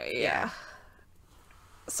setup. way, yeah.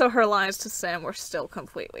 So her lines to Sam were still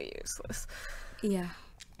completely useless. Yeah.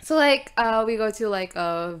 So, like, we go to, like,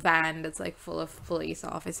 a van that's, like, full of police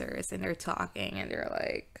officers, and they're talking, and they're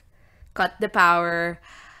like, cut the power,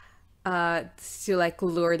 to, like,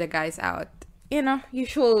 lure the guys out. You know,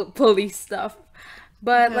 usual police stuff.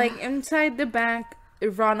 But, like, inside the bank,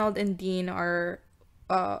 Ronald and Dean are,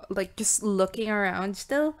 like, just looking around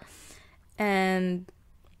still. And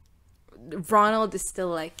Ronald is still,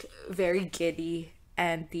 like, very giddy,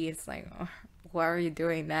 and Dean's like, oh, why are you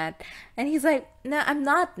doing that? And he's like, no, I'm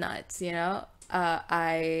not nuts, you know?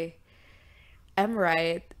 I am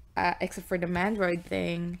right, except for the Mandroid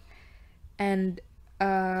thing. And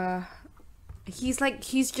he's like,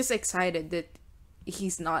 he's just excited that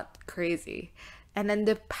he's not crazy. And then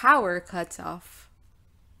the power cuts off.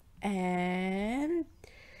 And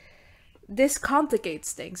this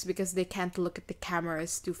complicates things because they can't look at the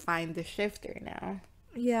cameras to find the shifter now.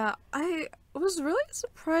 Yeah, I was really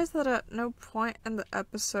surprised that at no point in the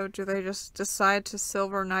episode do they just decide to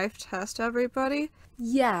silver knife test everybody.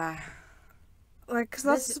 Yeah. Like, because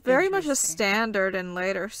that's very much a standard in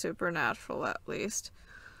later Supernatural, at least.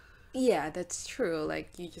 Yeah, that's true. Like,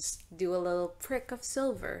 you just do a little prick of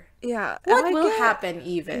silver. Yeah. What will happen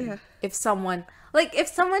even if someone... Like, if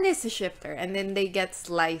someone is a shifter and then they get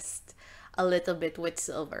sliced a little bit with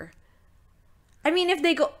silver. I mean, if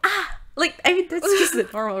they go, ah! Like, I mean, that's just a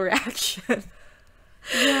normal reaction.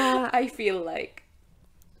 Yeah. I feel like.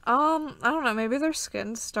 I don't know, maybe their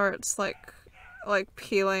skin starts, like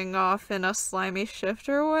peeling off in a slimy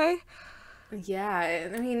shifter way. Yeah,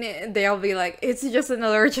 I mean, they'll be like, it's just an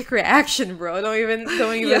allergic reaction, bro. Don't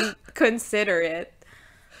even consider it.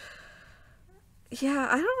 Yeah,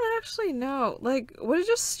 I don't actually know. Like, would it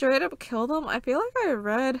just straight up kill them? I feel like I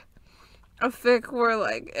read a fic where,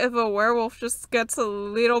 like, if a werewolf just gets a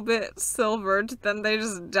little bit silvered, then they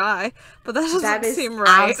just die. But that doesn't seem right.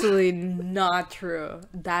 That is absolutely not true.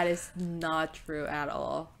 That is not true at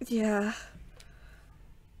all. Yeah.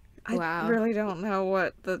 Wow. I really don't know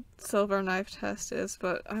what the silver knife test is,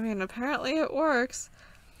 but, I mean, apparently it works.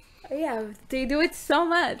 Yeah, they do it so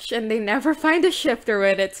much, and they never find a shifter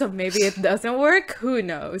with it, so maybe it doesn't work? Who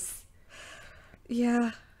knows?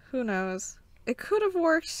 Yeah, who knows? It could have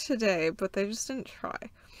worked today, but they just didn't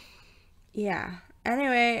try. Yeah.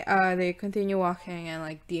 Anyway, they continue walking, and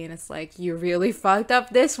like Dean is like, "You really fucked up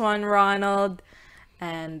this one, Ronald."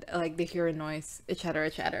 And like they hear a noise, etc.,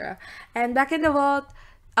 etc. And back in the vault,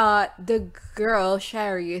 the girl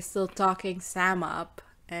Sherry is still talking Sam up,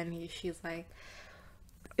 and she's like,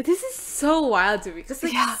 "This is so wild to me because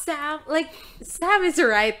Sam is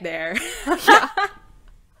right there." Yeah.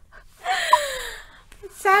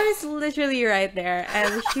 Sam is literally right there,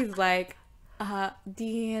 and she's like,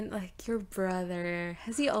 Dean, like your brother,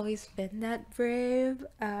 has he always been that brave?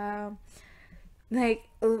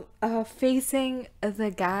 Facing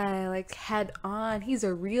the guy like head on, he's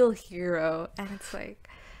a real hero. And it's like,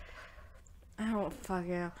 I don't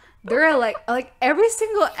fucking know. There are like every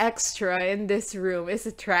single extra in this room is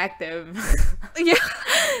attractive. Yeah.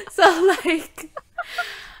 So like,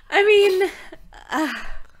 I mean,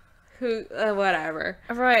 whatever.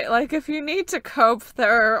 Right, like if you need to cope,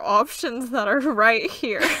 there are options that are right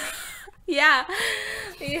here. Yeah,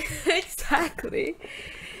 exactly.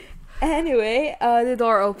 Anyway, the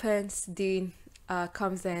door opens. Dean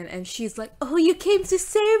comes in, and she's like, "Oh, you came to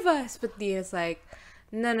save us!" But Dean is like,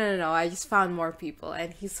 No. I just found more people,"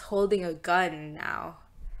 and he's holding a gun now.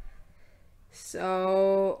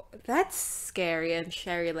 So that's scary. And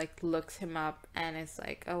Sherry like looks him up, and it's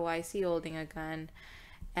like, "Oh, I see you holding a gun."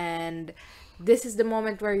 And this is the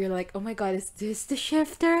moment where you're like, "Oh my god, is this the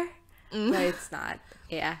shifter?" But it's not.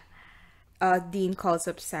 Yeah. Dean calls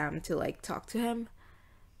up Sam to like talk to him.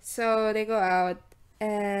 So they go out,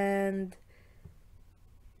 and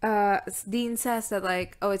Dean says that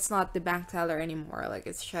like, "Oh, it's not the bank teller anymore, like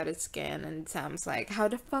it's shredded skin." And Sam's like, "How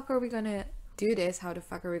the fuck are we gonna do this? How the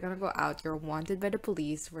fuck are we gonna go out? You're wanted by the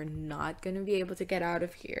police. We're not gonna be able to get out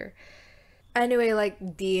of here." Anyway,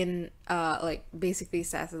 like Dean like basically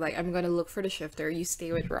says like, "I'm gonna look for the shifter, you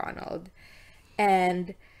stay with Ronald."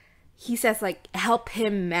 And he says like, "Help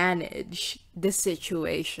him manage the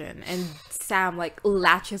situation." And Sam like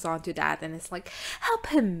latches onto that, and it's like, "Help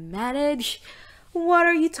him manage? What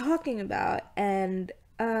are you talking about?" And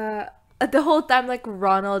the whole time like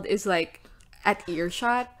Ronald is like at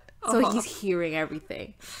earshot, so he's hearing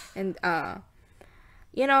everything. And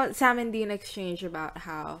Sam and Dean exchange about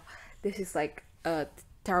how this is like a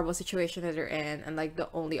terrible situation that they're in, and like the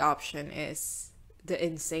only option is the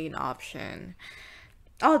insane option,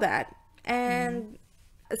 all that. And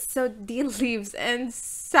so Dean leaves, and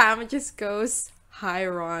Sam just goes, "Hi,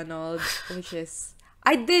 Ronald," which is,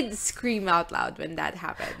 I did scream out loud when that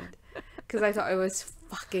happened because I thought it was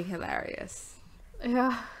fucking hilarious.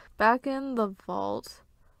 Yeah. Back in the vault,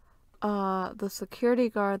 the security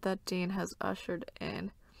guard that Dean has ushered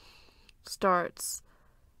in starts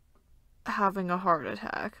having a heart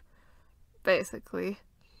attack, basically.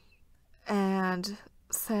 And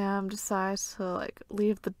Sam decides to like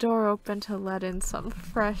leave the door open to let in some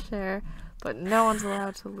fresh air, but no one's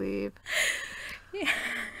allowed to leave.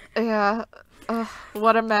 Yeah.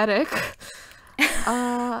 What a medic.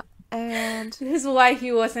 And This is why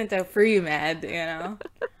he wasn't a pre-med,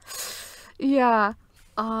 yeah.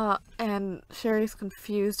 And Sherry's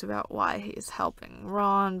confused about why he's helping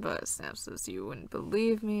Ron, but Sam says, "You wouldn't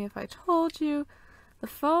believe me if I told you." The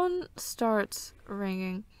phone starts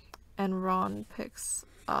ringing, and Ron picks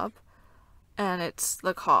up, and it's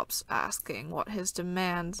the cops asking what his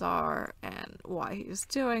demands are and why he's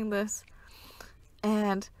doing this.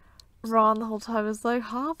 And Ron the whole time is like,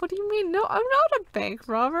 "Huh? What do you mean? No, I'm not a bank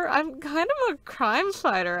robber. I'm kind of a crime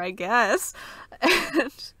fighter, I guess."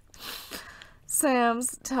 And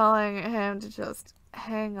Sam's telling him to just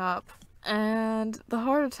hang up. And the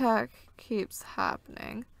heart attack keeps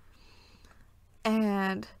happening.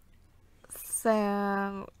 And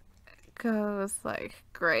Sam goes like,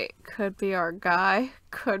 "Great, could be our guy,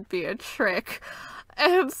 could be a trick."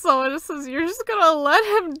 And someone just says, "You're just gonna let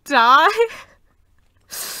him die?"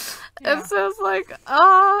 Yeah. And Sam's like,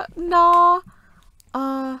 nah.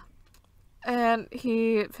 And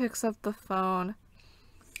he picks up the phone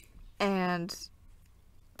and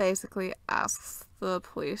basically asks the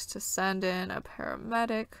police to send in a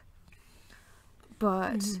paramedic,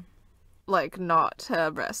 but like not to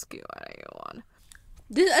rescue anyone.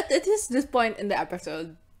 At this point in the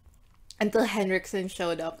episode, until Henriksen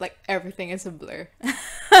showed up, like everything is a blur.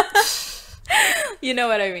 You know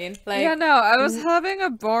what I mean? Like, Yeah, no, I was having a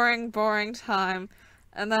boring time,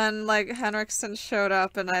 and then like Henriksen showed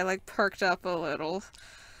up and I like perked up a little.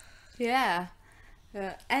 yeah.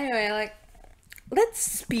 Anyway, like, let's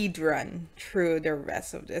speed run through the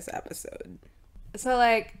rest of this episode. So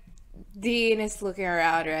like, Dean is looking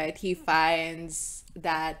around, right? He finds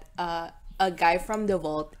that a guy from the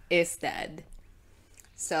vault is dead.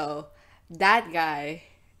 So that guy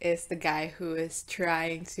is the guy who is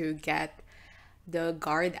trying to get the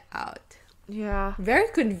guard out. Yeah. Very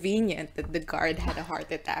convenient that the guard had a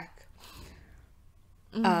heart attack.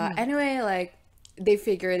 Anyway, like, they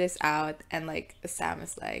figure this out, and, like, Sam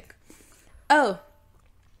is like, oh,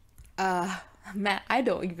 man, I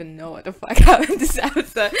don't even know what the fuck happened this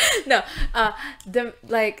episode. No,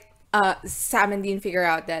 Sam and Dean figure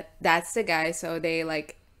out that that's the guy, so they,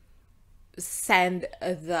 like, send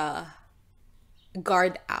the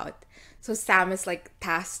guard out. So Sam is, like,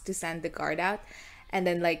 tasked to send the guard out, and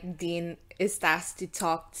then, like, Dean is tasked to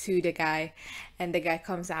talk to the guy, and the guy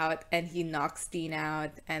comes out and he knocks Dean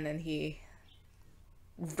out, and then he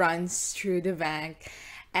runs through the bank,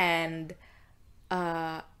 and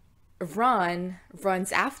Ron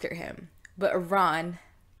runs after him, but Ron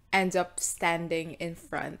ends up standing in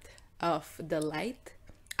front of the light,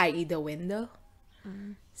 i.e. the window.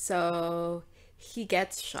 So he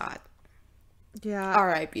gets shot. Yeah.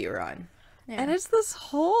 R.I.P. Ron. Yeah. And it's this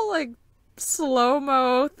whole, like,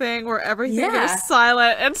 slow-mo thing where everything is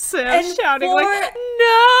silent and Sam's shouting, like,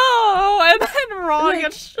 no! And then Ron, like,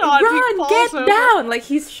 gets shot. Ron, get down! Like,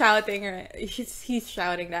 he's shouting, right? He's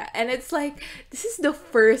shouting that. And it's like, this is the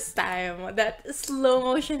first time that slow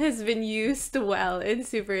motion has been used well in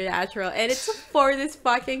Supernatural. And it's for this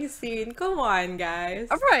fucking scene. Come on, guys.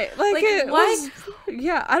 Right. Like why?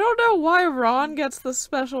 Yeah, I don't know why Ron gets the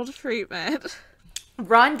special treatment.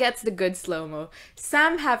 Ron gets the good slow-mo.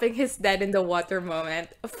 Sam having his dead in the water moment.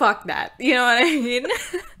 Fuck that. You know what I mean?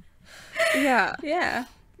 Yeah. Yeah.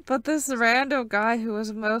 But this random guy who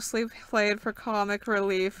was mostly played for comic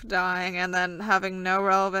relief dying and then having no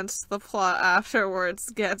relevance to the plot afterwards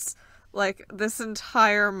gets, like, this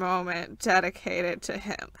entire moment dedicated to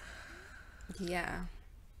him. Yeah.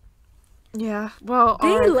 Yeah. Well,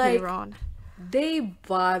 Ron. They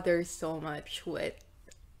bother so much with,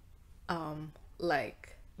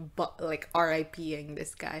 like RIPing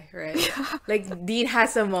this guy, right? Like, Dean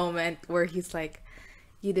has a moment where he's like,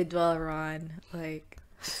 you did well, Ron. Like,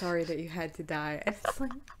 sorry that you had to die. And it's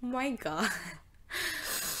like, oh my god.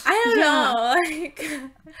 I don't know. Like,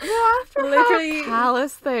 well, after literally how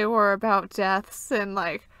callous they were about deaths in,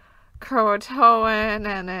 like, Croatoan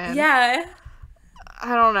and in... Yeah.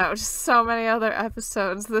 I don't know, just so many other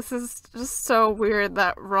episodes. This is just so weird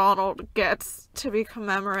that Ronald gets to be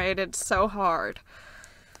commemorated so hard.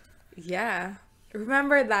 Yeah.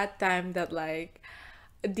 Remember that time that, like,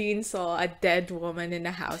 Dean saw a dead woman in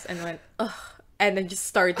the house and went, ugh, and then just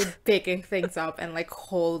started picking things up and, like,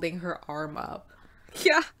 holding her arm up.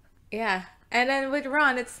 Yeah. Yeah. And then with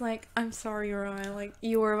Ron, it's like, I'm sorry, Ron. Like,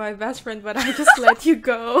 you were my best friend, but I just let you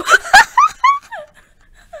go.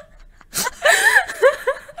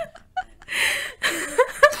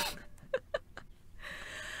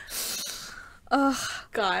 Oh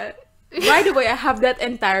god. By the way, I have that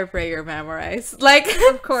entire prayer memorized. Like,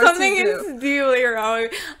 of course something is deeply wrong.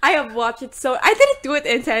 I have watched it so I didn't do it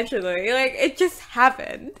intentionally. Like, it just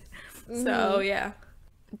happened. So yeah.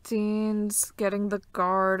 Dean's getting the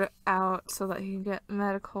guard out so that he can get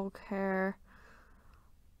medical care.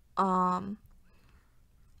 And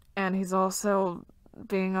he's also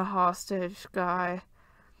being a hostage guy.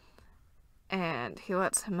 And he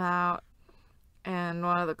lets him out. And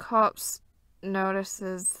one of the cops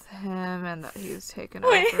notices him and that he's taken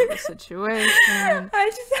over the situation.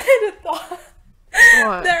 I just had a thought.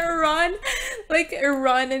 What? That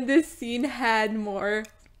Ron in this scene had more,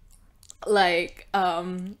 like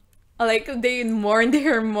they mourned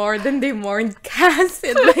her more than they mourned Cass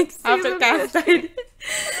in, like, after Cass died. And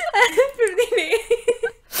 15 days.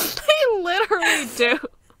 They literally do.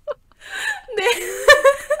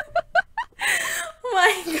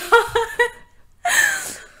 My god.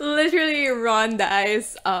 Literally, Ron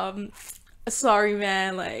dies. Sorry,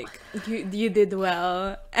 man. Like, you did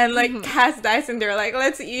well. And, like, Cass dies, and they're like,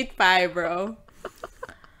 let's eat pie, bro.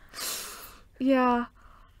 Yeah.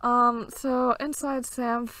 So inside,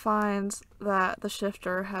 Sam finds that the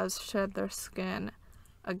shifter has shed their skin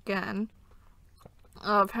again.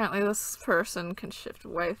 Apparently, this person can shift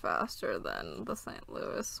way faster than the St.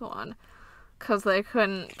 Louis one, because they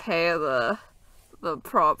couldn't pay the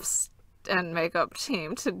props and makeup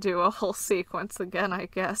team to do a whole sequence again, I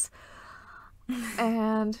guess.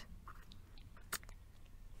 And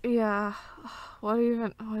yeah,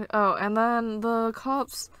 and then the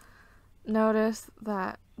cops notice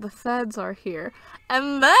that the feds are here,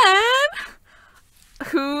 and then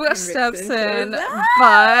who steps in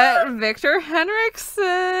but Victor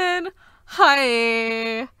Henriksen.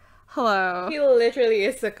 Hi. Hello. He literally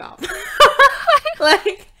is a cop.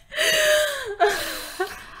 Like,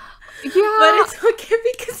 yeah, but it's okay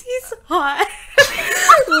because he's hot.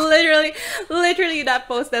 literally that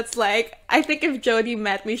post that's like, I think if Jodie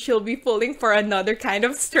met me, she'll be pulling for another kind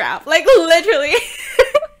of strap. Like, literally.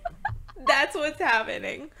 That's what's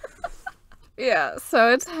happening. Yeah,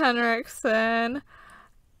 so it's Henriksen,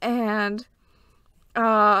 and he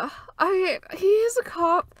is a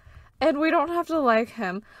cop, and we don't have to like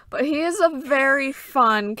him, but he is a very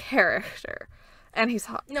fun character, and he's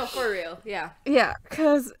hot. No, for real, yeah. Yeah,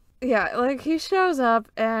 cause like he shows up,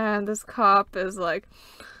 and this cop is like,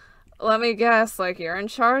 let me guess, like, you're in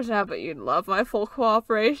charge now, but you'd love my full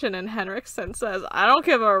cooperation. And Henriksen says, I don't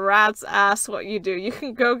give a rat's ass what you do. You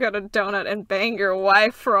can go get a donut and bang your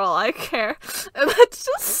wife for all I care. And that's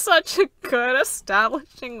just such a good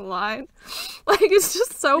establishing line. Like, it's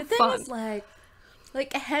just so the fun. Thing is,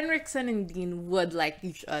 like Henriksen and Dean would like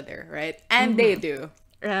each other, right? And they do.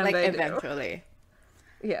 And like, they eventually.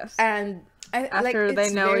 Do. Yes. And after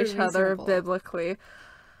they know each other biblically.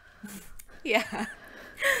 Yeah.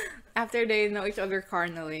 After they know each other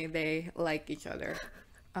carnally, they like each other.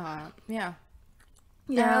 Yeah.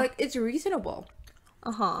 Yeah, like, it's reasonable.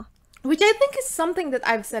 Which I think is something that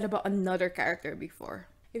I've said about another character before.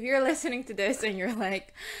 If you're listening to this and you're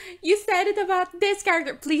like, you said it about this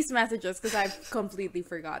character, please message us, because I've completely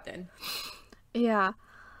forgotten. Yeah.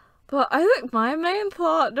 But I think my main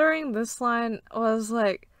thought during this line was,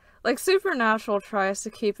 like Supernatural tries to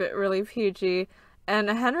keep it really PG, and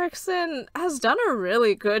Henriksen has done a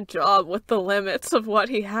really good job with the limits of what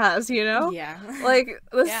he has, you know? Yeah. Like,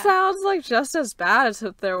 this sounds like just as bad as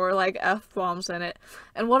if there were, like, F-bombs in it.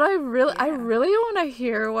 And what I really want to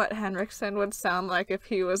hear what Henriksen would sound like if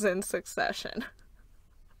he was in Succession.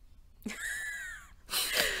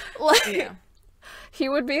 Like, he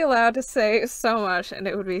would be allowed to say so much, and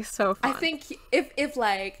it would be so fun. I think if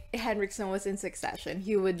like Henriksen was in Succession,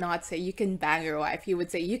 he would not say you can bang your wife. He would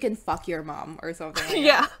say you can fuck your mom or something like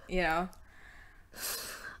that, you know?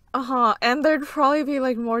 And there'd probably be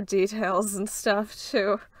like more details and stuff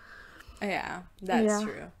too. Yeah, that's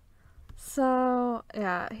true. So,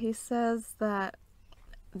 yeah, he says that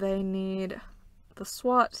they need the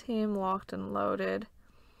SWAT team locked and loaded.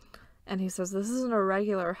 And he says, this isn't a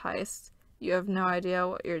regular heist. You have no idea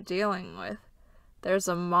what you're dealing with. There's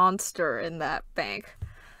a monster in that bank.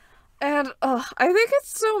 And, I think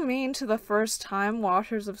it's so mean to the first-time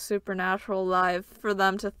watchers of Supernatural Live for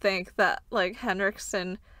them to think that, like,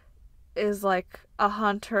 Henriksen is, like, a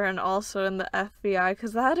hunter and also in the FBI,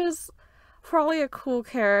 because that is probably a cool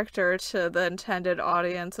character to the intended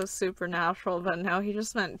audience of Supernatural, but no, he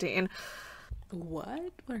just meant Dean. What?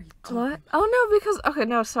 What are you talking about? Oh, no, because... Okay,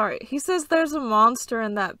 no, sorry. He says there's a monster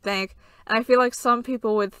in that bank, and I feel like some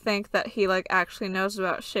people would think that he, like, actually knows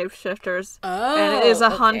about shapeshifters and is a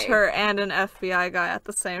hunter and an FBI guy at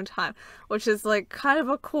the same time, which is, like, kind of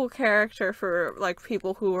a cool character for, like,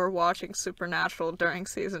 people who were watching Supernatural during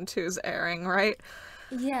Season 2's airing, right?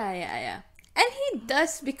 Yeah. And he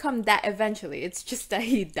does become that eventually. It's just that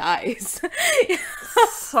he dies.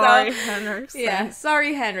 Sorry, Henriksen. Yeah,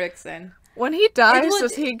 sorry, Henriksen. When he dies,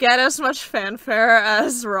 does he get as much fanfare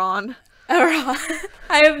as Ron? Ron?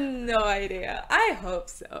 I have no idea. I hope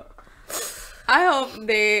so. I hope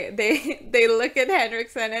they look at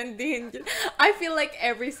Henriksen and Dean. I feel like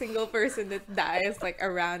every single person that dies, like,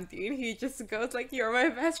 around Dean, he just goes like, you're my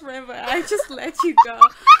best friend, but I just let you go.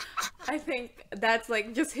 I think that's,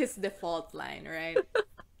 like, just his default line, right?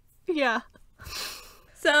 Yeah.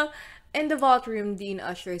 So, in the vault room, Dean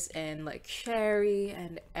ushers in, like, Sherry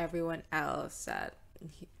and everyone else that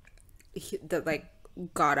that, like,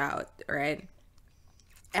 got out, right?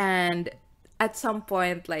 And at some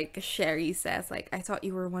point, like, Sherry says, like, I thought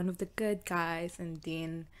you were one of the good guys, and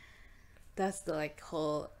Dean does the, like,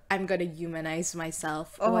 whole, I'm gonna humanize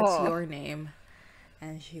myself, what's your name?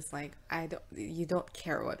 And she's like, you don't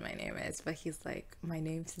care what my name is, but he's like, my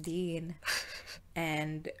name's Dean.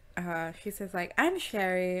 And she says, like, I'm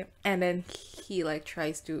Sherry, and then he, like,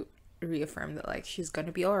 tries to reaffirm that, like, she's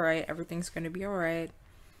gonna be alright, everything's gonna be alright.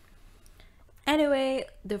 Anyway,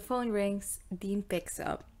 the phone rings, Dean picks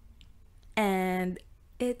up, and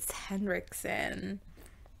it's Henriksen.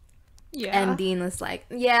 Yeah. And Dean was like,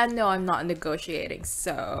 yeah, no, I'm not negotiating,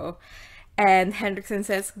 so... And Henriksen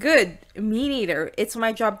says, good, me neither. It's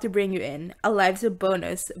my job to bring you in. A life's a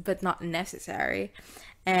bonus, but not necessary.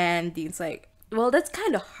 And Dean's like, well, that's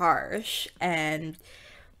kind of harsh. And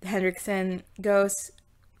Henriksen goes,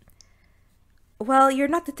 well, you're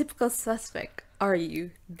not the typical suspect, are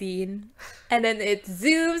you, Dean? And then it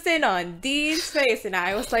zooms in on Dean's face, and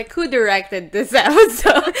I was like, who directed this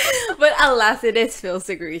episode? But alas, it is Phil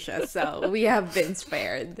Segrisha, so we have been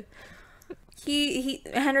spared.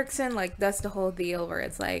 Henriksen, like, does the whole deal where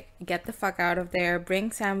it's like, get the fuck out of there,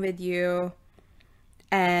 bring Sam with you,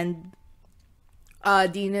 And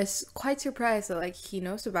Dean is quite surprised that like he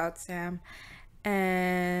knows about Sam.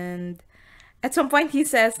 And at some point he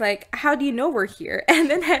says like, how do you know we're here? And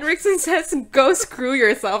then Henriksen says, go screw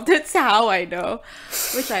yourself. That's how I know.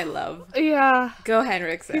 Which I love. Yeah. Go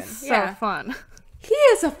Henriksen. He's so fun. He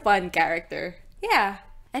is a fun character. Yeah.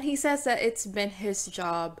 And he says that it's been his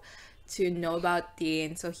job to know about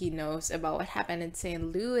Dean, so he knows about what happened in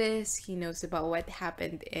St. Louis. He knows about what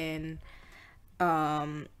happened in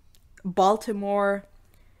Baltimore.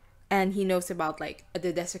 And he knows about like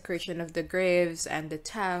the desecration of the graves and the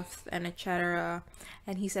theft and etc.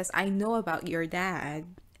 And he says, I know about your dad.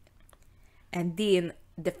 And Dean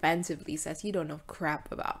defensively says, you don't know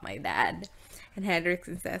crap about my dad. And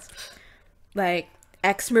Henriksen says, like,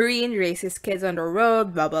 ex-Marine, raised his kids on the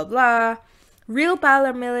road, blah blah blah. Real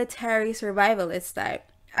paramilitary survivalist type.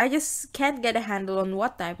 I just can't get a handle on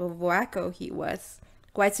what type of wacko he was.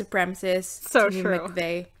 White supremacist, so Timmy true.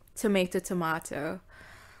 McVeigh, tomato.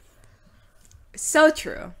 So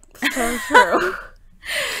true. So true.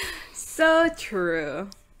 So true.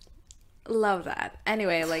 Love that.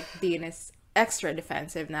 Anyway, like, Dean is extra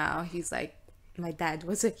defensive now. He's like, my dad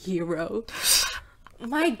was a hero.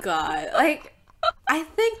 My God. Like, I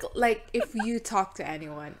think, like, if you talk to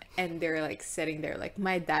anyone and they're, like, sitting there, like,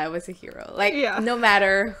 my dad was a hero. Like, no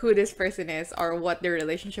matter who this person is or what their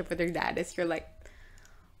relationship with their dad is, you're like,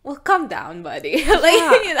 well, calm down, buddy.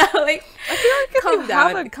 Like, you know, like, I feel like if you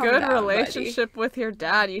have a good down, relationship with your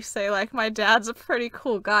dad, you say, like, my dad's a pretty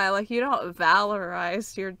cool guy. Like, you don't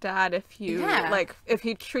valorize your dad if you, like, if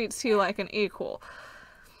he treats you like an equal.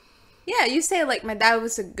 Yeah, you say, like, my dad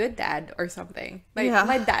was a good dad or something. Like,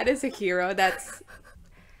 my dad is a hero. That's...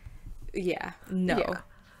 Yeah. No.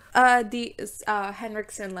 Yeah.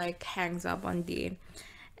 Henriksen, like, hangs up on Dean.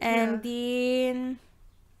 And Dean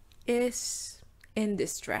is in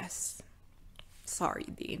distress. Sorry,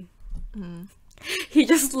 Dean. He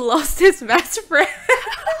just lost his best friend.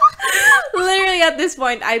 Literally at this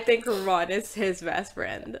point, I think Ron is his best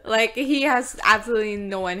friend. Like, he has absolutely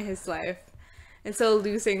no one in his life. And so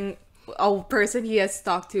losing a person he has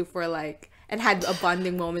talked to for like, and had a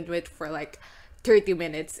bonding moment with for like 30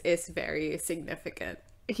 minutes is very significant.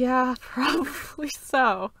 Yeah, probably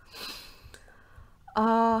so.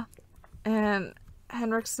 And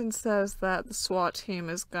Henriksen says that the SWAT team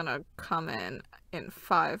is gonna come in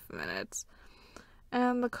 5 minutes.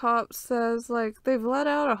 And the cop says, like, they've let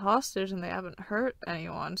out a hostage and they haven't hurt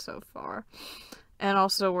anyone so far. And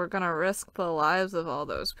also, we're gonna risk the lives of all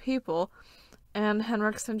those people. And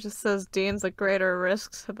Henriksen just says Dean's a greater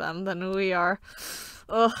risk to them than we are.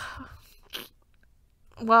 Ugh.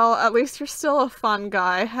 Well, at least you're still a fun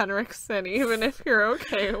guy, Henriksen, even if you're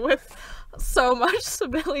okay with so much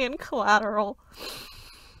civilian collateral.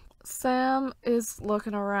 Sam is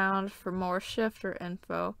looking around for more shifter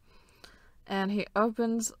info, and he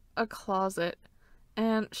opens a closet,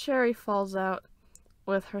 and Sherry falls out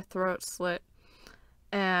with her throat slit,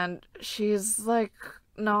 and she's, like,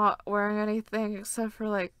 not wearing anything except for,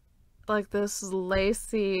 like this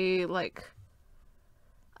lacy, like,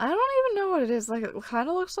 I don't even know what it is, like, it kind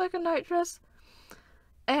of looks like a nightdress,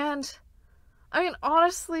 and, I mean,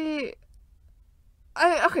 honestly,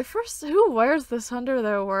 okay, first, who wears this under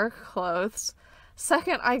their work clothes?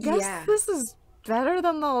 Second, I guess this is better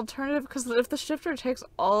than the alternative, because if the shifter takes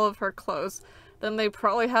all of her clothes, then they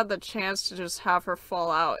probably had the chance to just have her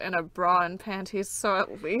fall out in a bra and panties, so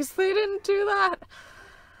at least they didn't do that.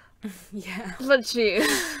 Yeah. But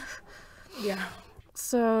geez. Yeah.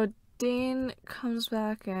 So Dean comes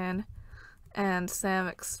back in, and Sam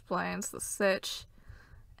explains the sitch.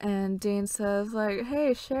 And Dean says, like,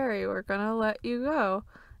 hey, Sherry, we're gonna let you go.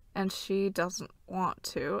 And she doesn't want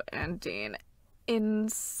to. And Dean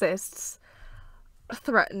insists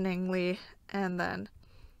threateningly. And then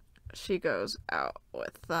she goes out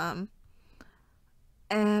with them.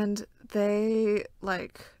 And they,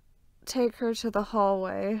 like, take her to the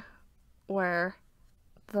hallway where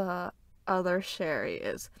the other Sherry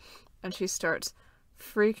is. And she starts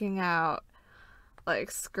freaking out,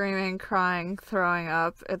 like, screaming, crying, throwing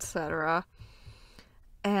up, etc.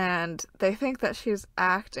 And they think that she's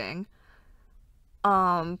acting,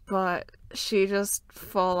 but she just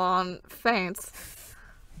full-on faints.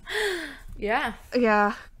 Yeah.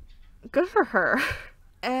 Yeah. Good for her.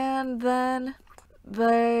 And then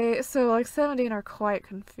so, 17 are quite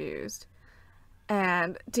confused.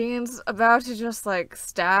 And Dean's about to just, like,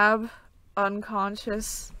 stab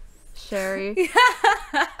unconscious Sherry.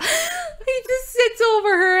 Yeah. He just sits over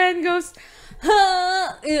her and goes,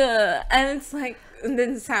 yeah. And it's like, and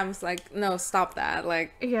then Sam's like, no, stop that.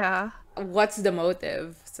 Like, yeah. What's the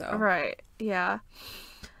motive? So. Right, yeah.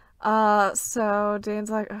 So Dean's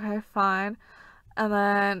like, okay, fine. And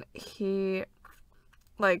then he,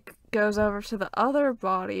 like, goes over to the other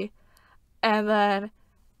body, and then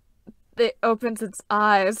it opens its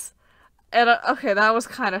eyes. And, okay, that was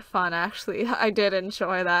kind of fun, actually. I did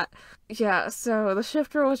enjoy that. Yeah, so the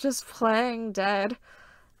shifter was just playing dead,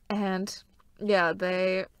 and, yeah,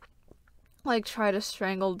 they, like, try to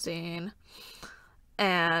strangle Dean.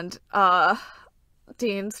 And,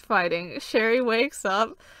 Dean's fighting. Sherry wakes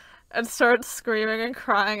up and starts screaming and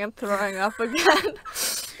crying and throwing up again.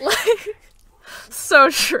 Like, so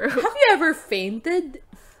true. Have you ever fainted?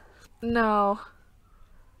 No.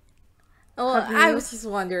 Well, I was just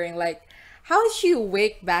wondering, like, how does she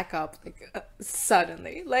wake back up, like,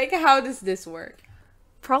 suddenly? Like, how does this work?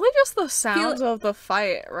 Probably just the sounds of the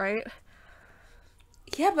fight, right?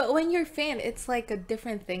 Yeah, but when you're faint, it's like a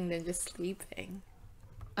different thing than just sleeping.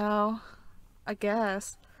 Oh, I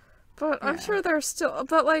guess. But yeah. I'm sure there's still,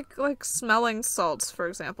 but like smelling salts, for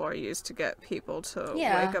example, are used to get people to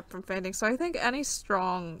wake up from fainting. So I think any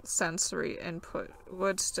strong sensory input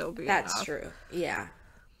would still be enough. That's true. Yeah.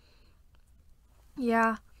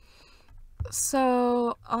 Yeah.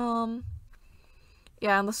 So,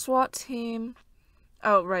 yeah, and the SWAT team,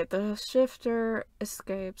 oh, right, the shifter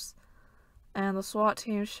escapes, and the SWAT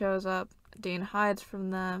team shows up. Dean hides from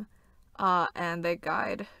them, and they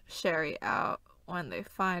guide Sherry out when they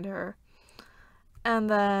find her. And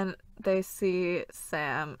then they see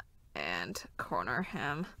Sam and corner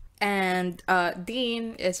him. And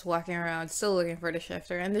Dean is walking around still looking for the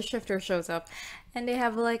shifter, and the shifter shows up, and they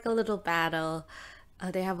have like a little battle.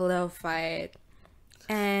 They have a little fight,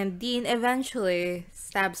 and Dean eventually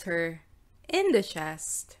stabs her in the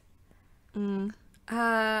chest.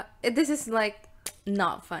 This is like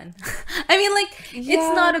not fun. I mean, like,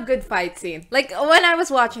 it's not a good fight scene. Like, when I was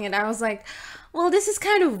watching it, I was like, well, this is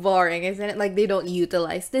kind of boring, isn't it? Like, they don't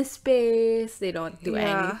utilize this space, they don't do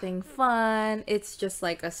anything fun. It's just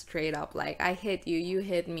like a straight up, like, I hit you, you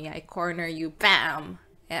hit me, I corner you, bam.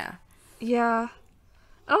 Yeah.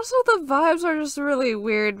 Also, the vibes are just really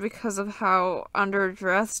weird because of how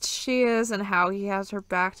underdressed she is and how he has her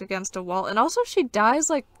backed against a wall. And also, she dies,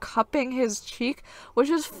 like, cupping his cheek, which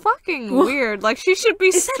is fucking weird. Like, she should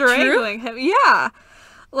be strangling him. Yeah.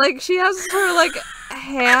 Like, she has her, like,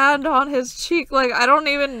 hand on his cheek. Like, I don't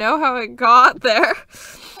even know how it got there.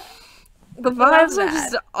 The vibes are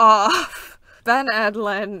just off. Ben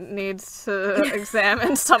Edlund needs to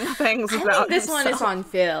examine some things about this himself. One is on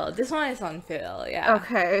Phil. This one is on Phil, yeah.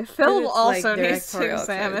 Okay, Phil also needs to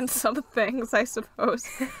examine some things, I suppose.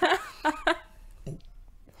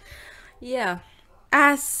 Yeah.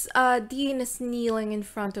 As Dean is kneeling in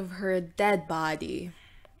front of her dead body,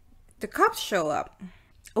 the cops show up.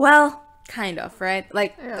 Well, kind of, right?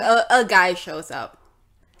 Like, a guy shows up.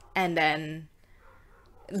 And then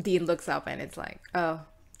Dean looks up and it's like, oh,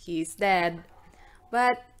 he's dead.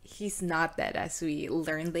 But he's not dead, as we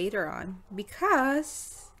learn later on.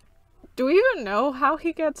 Because... do we even know how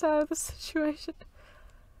he gets out of the situation?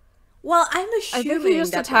 Well, I'm assuming I think he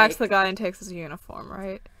just attacks the guy and takes his uniform,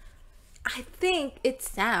 right? I think it's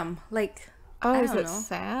Sam. Like, oh, is it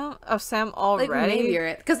Sam? Oh, Sam already? Like, maybe you're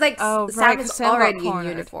it. Because, like, Sam is already in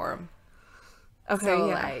uniform. Okay, so,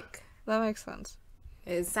 like... that makes sense.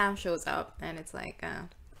 Sam shows up, and it's like,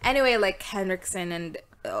 Anyway, like, Henriksen and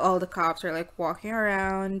all the cops are, like, walking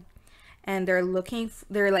around, and they're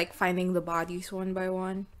like, finding the bodies one by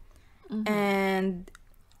one. And,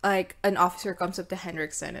 like, an officer comes up to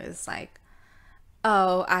Henriksen and is like,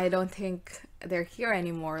 oh, I don't think they're here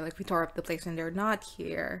anymore. Like, we tore up the place and they're not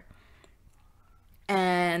here.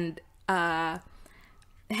 And,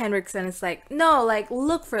 Henriksen is like, no, like,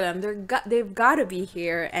 look for them. They've got to be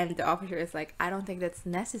here. And the officer is like, I don't think that's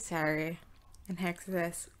necessary. And Henriksen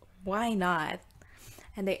says, why not?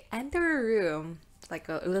 And they enter a room, like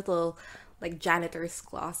a little, like, janitor's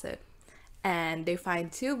closet. And they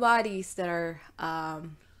find two bodies that are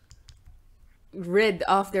rid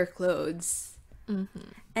of their clothes.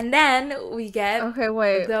 And then we get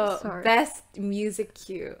the best music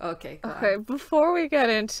cue. Okay, go on. Before we get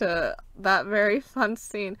into that very fun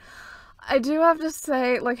scene, I do have to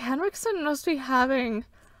say, like, Henriksen must be having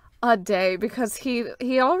a day, because he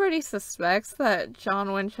already suspects that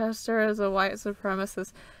John Winchester is a white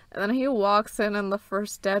supremacist, and then he walks in and the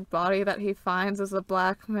first dead body that he finds is a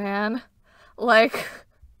black man. Like,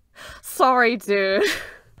 sorry, dude.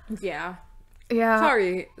 Yeah. Yeah.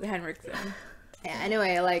 Sorry, Henriksen. Yeah,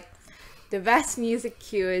 anyway, like, the best music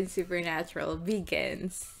cue in Supernatural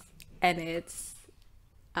begins, and it's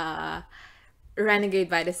Renegade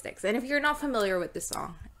by the Styx. And if you're not familiar with the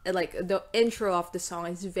song, like, the intro of the song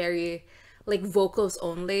is very, like, vocals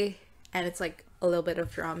only, and it's like a little bit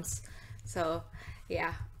of drums. So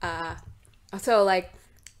yeah, so like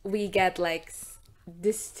we get like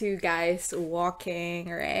these two guys walking,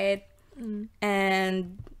 right?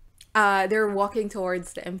 And they're walking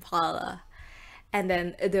towards the Impala, and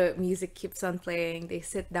then the music keeps on playing. They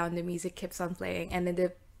sit down, the music keeps on playing, and then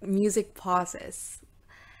the music pauses,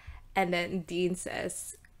 and then Dean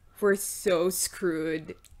says, "We're so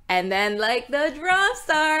screwed." And then like the drums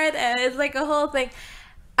start, and it's like a whole thing.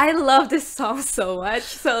 I love this song so much.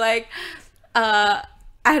 So like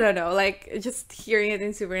I don't know, like just hearing it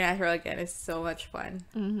in Supernatural again is so much fun.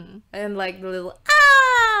 And like the little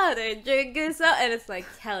the jig is up, and it's like,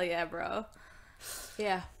 hell yeah, bro.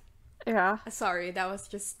 Yeah. Sorry, that was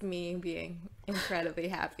just me being incredibly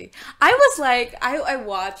happy. I was like, I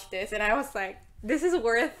watched this and I was like, this is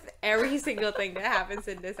worth every single thing that happens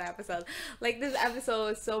in this episode. Like, this episode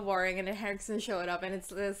was so boring, and then Henriksen showed up, and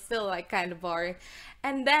it's still like kind of boring.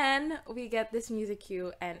 And then we get this music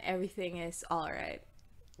cue, and everything is alright.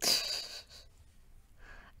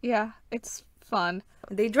 Yeah, it's fun.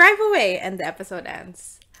 They drive away, and the episode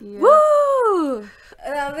ends. Yeah. Woo!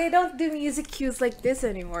 They don't do music cues like this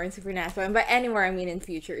anymore in Supernatural, and by anymore I mean in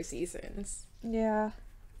future seasons. Yeah.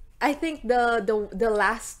 I think the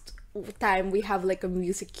last time we have like a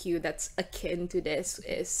music cue that's akin to this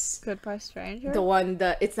is Goodbye Stranger. the one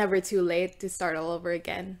that It's Never Too Late to Start All Over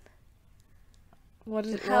Again. What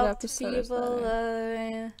Help episode is people,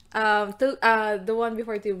 that? the one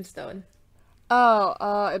before Tombstone.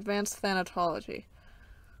 Advanced Thanatology.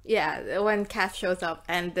 Yeah, when Cass shows up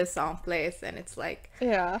and the song plays, and it's like,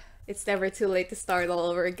 Yeah. it's never too late to start all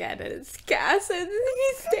over again, and it's Cass, and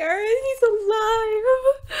he's there, and he's alive.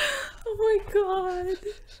 Oh my god.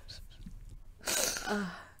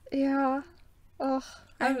 Yeah. Ugh,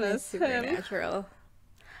 I miss Supernatural.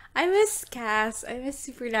 I miss Cass. I miss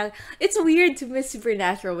Supernatural. It's weird to miss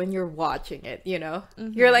Supernatural when you're watching it, you know?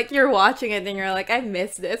 You're watching it and you're like, I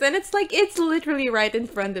miss this. And it's like, it's literally right in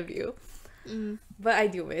front of you. But I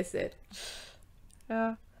do miss it.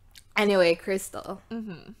 Yeah. Anyway, Crystal.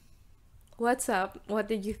 What's up? What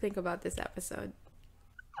did you think about this episode?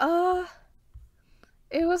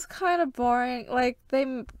 It was kind of boring. Like,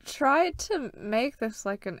 they tried to make this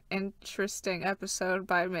like an interesting episode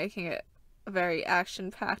by making it very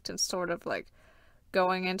action-packed and sort of like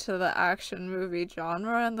going into the action movie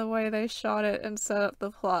genre and the way they shot it and set up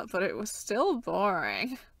the plot, but it was still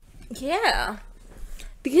boring. Yeah.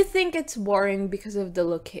 Do you think it's boring because of the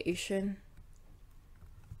location?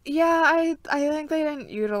 Yeah, I think they didn't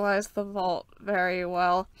utilize the vault very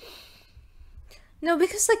well. No,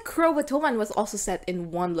 because like Croatoan was also set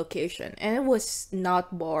in one location, and it was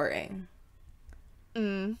not boring.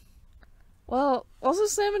 Well, also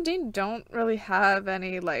Sam and Dean don't really have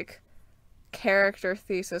any like character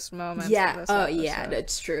thesis moments. Yeah, in this episode. yeah,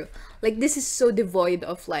 that's true. Like, this is so devoid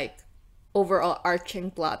of like overall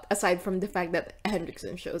arching plot, aside from the fact that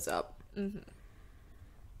Henriksen shows up.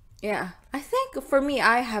 Yeah, I think for me,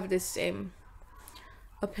 I have the same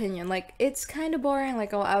opinion. Like, it's kind of boring.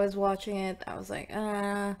 Like, I was watching it, I was like,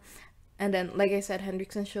 and then, like I said,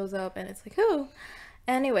 Henriksen shows up, and it's like, oh.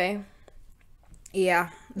 Anyway, yeah,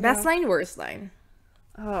 best line, worst line.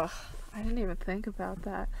 Oh, I didn't even think about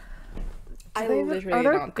that. I Are literally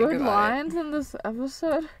there don't think good about lines in this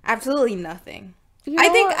episode? Absolutely nothing. You I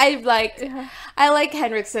know think what? I like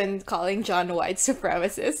Henriksen calling John White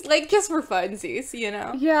supremacist, like, just for funsies, you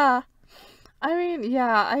know? Yeah. I mean,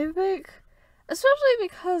 yeah, I think, especially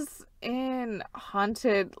because in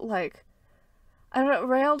Haunted, like, I don't know,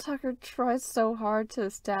 Rael Tucker tries so hard to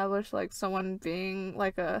establish, like, someone being,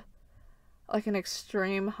 like, an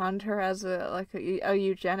extreme hunter as a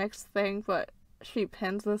eugenics thing, but she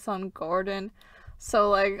pins this on Gordon. So,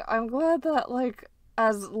 like, I'm glad that, like,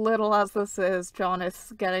 as little as this is, John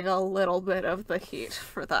is getting a little bit of the heat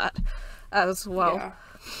for that as well.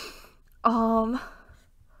 Yeah.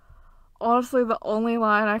 Honestly, the only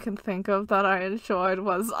line I can think of that I enjoyed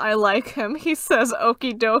was, I like him, he says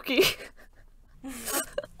okie dokie.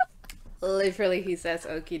 Literally, he says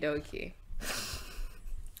okie dokie.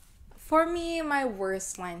 For me, my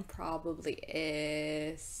worst line probably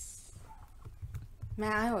is...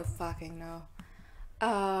 Man, I don't fucking know.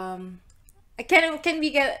 Can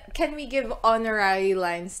we give honorary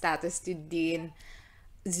line status to Dean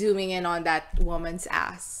zooming in on that woman's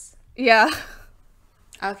ass? Yeah.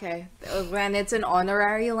 Okay, when it's an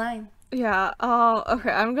honorary line. Yeah,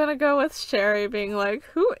 okay, I'm gonna go with Sherry being like,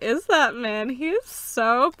 who is that man? He is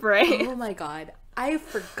so brave. Oh my god, I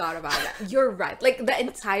forgot about that. You're right. Like, the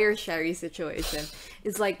entire Sherry situation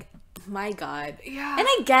is like, my god. Yeah. And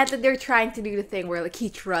I get that they're trying to do the thing where like she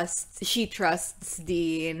trusts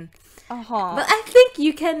Dean, But I think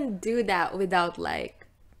you can do that without like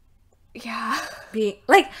being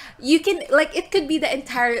like you can like it could be the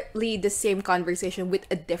entirely the same conversation with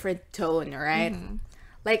a different tone, right?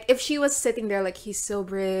 Like if she was sitting there like he's so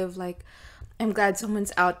brave, like I'm glad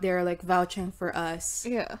someone's out there like vouching for us.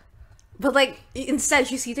 Yeah. But like instead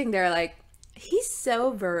she's sitting there like he's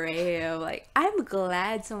so brave. Like I'm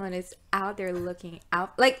glad someone is out there looking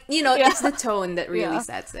out. Like, you know, it's the tone that really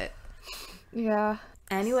sets it. Yeah.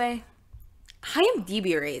 Anyway,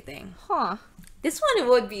 IMDb rating. This one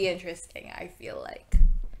would be interesting, I feel like.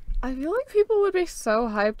 I feel like people would be so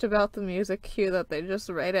hyped about the music cue that they just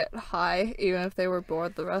rate it high, even if they were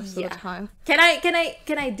bored the rest of the time. Can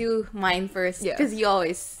I do mine first? Yeah. Because you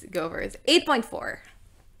always go first. 8.4.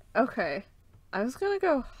 Okay. I was gonna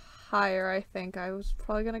go higher, I think. I was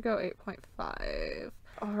probably gonna go 8.5.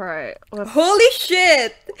 Alright. Holy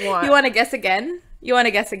shit! What? You wanna guess again?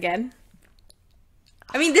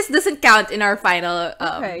 I mean, this doesn't count in our final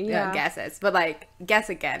guesses, but like, guess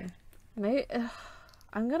again.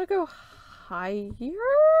 I'm gonna go higher?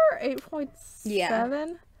 8.7? Yeah.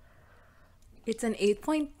 It's an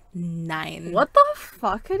 8.9. What the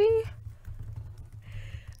fuckity?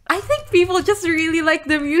 I think people just really like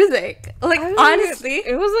the music. Like, honestly.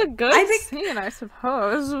 It was a good scene, I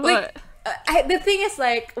suppose, but... Like, the thing is,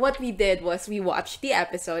 like, what we did was we watched the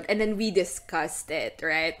episode and then we discussed it,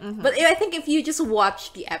 right? But I think if you just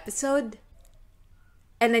watch the episode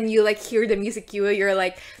and then you, like, hear the music cue, you're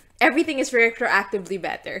like, everything is retroactively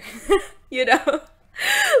better. You know?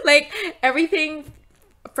 Like, everything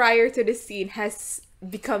prior to the scene has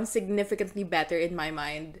become significantly better in my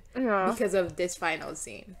mind because of this final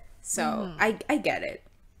scene. So, I get it.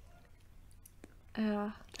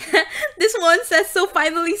 Yeah. This one says, so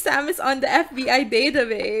finally Sam is on the FBI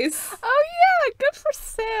database. Oh yeah, good for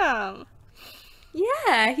Sam.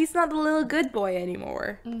 Yeah, he's not a little good boy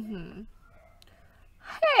anymore.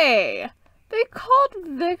 Hey, they called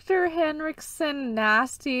Victor Henriksen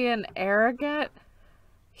nasty and arrogant.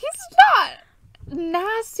 He's not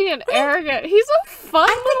nasty and arrogant. He's a fun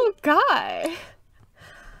little guy.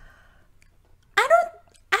 I don't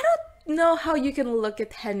know how you can look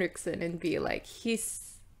at Henriksen and be like,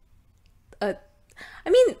 he's a... I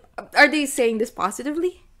mean, are they saying this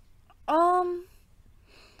positively? I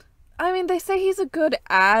mean, they say he's a good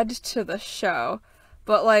add to the show,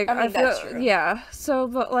 but like, I mean, that's true. Yeah, so,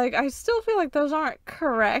 but like, I still feel like those aren't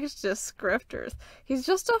correct descriptors. He's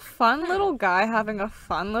just a fun little guy having a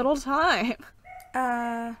fun little time.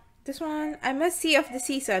 This one, I must see of the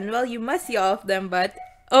season. Well, you must see all of them, but...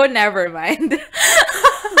 Oh, never mind.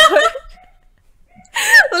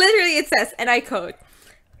 Literally, it says, and I quote,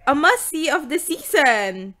 a must-see of the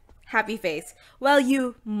season. Happy face. Well,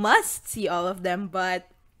 you must see all of them, but...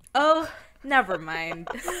 Oh, never mind.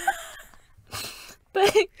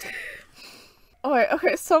 Oh, wait,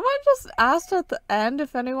 okay, someone just asked at the end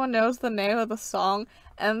if anyone knows the name of the song,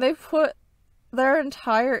 and they put their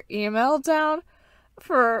entire email down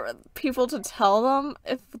for people to tell them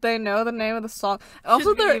if they know the name of the song.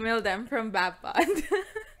 Also, Should we email them from Babpod?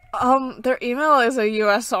 Their email is a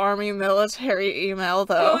U.S. Army military email,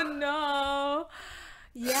 though. Oh no!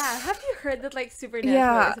 Yeah, have you heard that like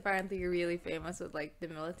Supernatural is apparently really famous with like the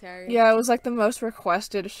military? Yeah, it was like the most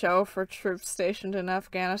requested show for troops stationed in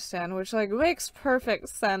Afghanistan, which like makes perfect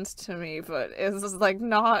sense to me, but is like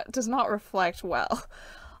does not reflect well.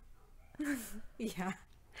 Yeah.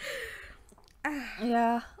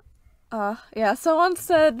 Yeah, someone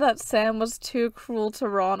said that Sam was too cruel to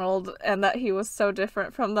Ronald and that he was so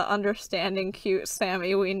different from the understanding, cute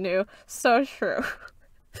Sammy we knew. So true.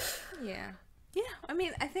 Yeah. Yeah, I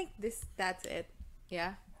mean, I think that's it.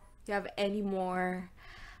 Yeah. Do you have any more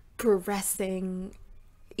pressing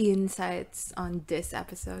insights on this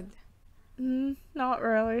episode? Not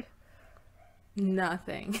really.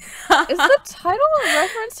 Nothing. Is the title a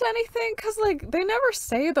reference to anything? Because, like, they never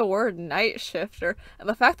say the word Nightshifter, and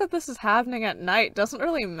the fact that this is happening at night doesn't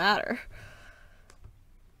really matter.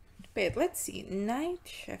 Wait, let's see.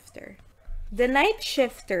 Nightshifter. The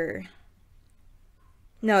Nightshifter.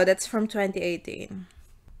 No, that's from 2018.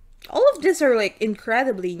 All of these are, like,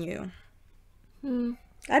 incredibly new.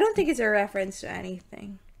 I don't think it's a reference to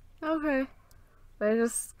anything. Okay. They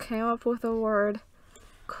just came up with a word.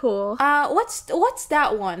 Cool. What's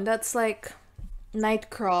that one? That's like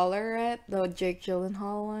Nightcrawler, right? The Jake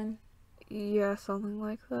Gyllenhaal one. Yeah, something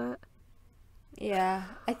like that. Yeah,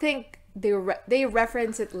 I think they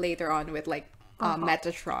reference it later on with like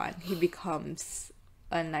Metatron. He becomes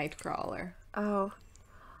a Nightcrawler. Oh.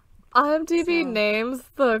 IMDb names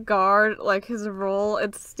the guard, like his role,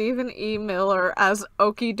 it's Stephen E. Miller as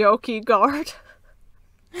Okie dokie guard.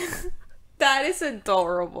 That is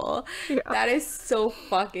adorable. Yeah. That is so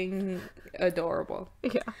fucking adorable.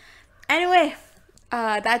 Yeah. Anyway,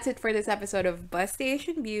 that's it for this episode of Bus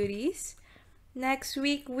Station Beauties. Next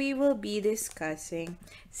week, we will be discussing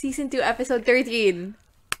Season 2, Episode 13,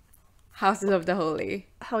 Houses of the Holy.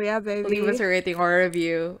 Hell yeah, baby. Leave us a rating or a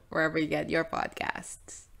review wherever you get your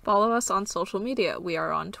podcasts. Follow us on social media. We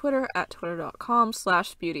are on Twitter at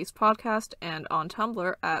twitter.com/beautiespodcast and on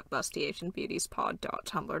Tumblr at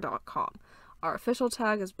bustationbeautiespod.tumblr.com. Our official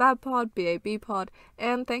tag is BABPOD, BABPod,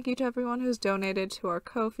 and thank you to everyone who's donated to our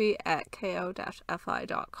Ko-fi at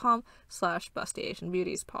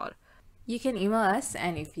ko-fi.com/bustationbeautiespod. You can email us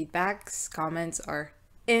any feedbacks, comments, or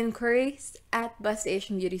inquiries at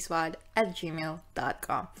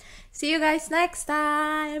bustationbeautiespod@gmail.com. See you guys next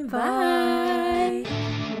time. Bye.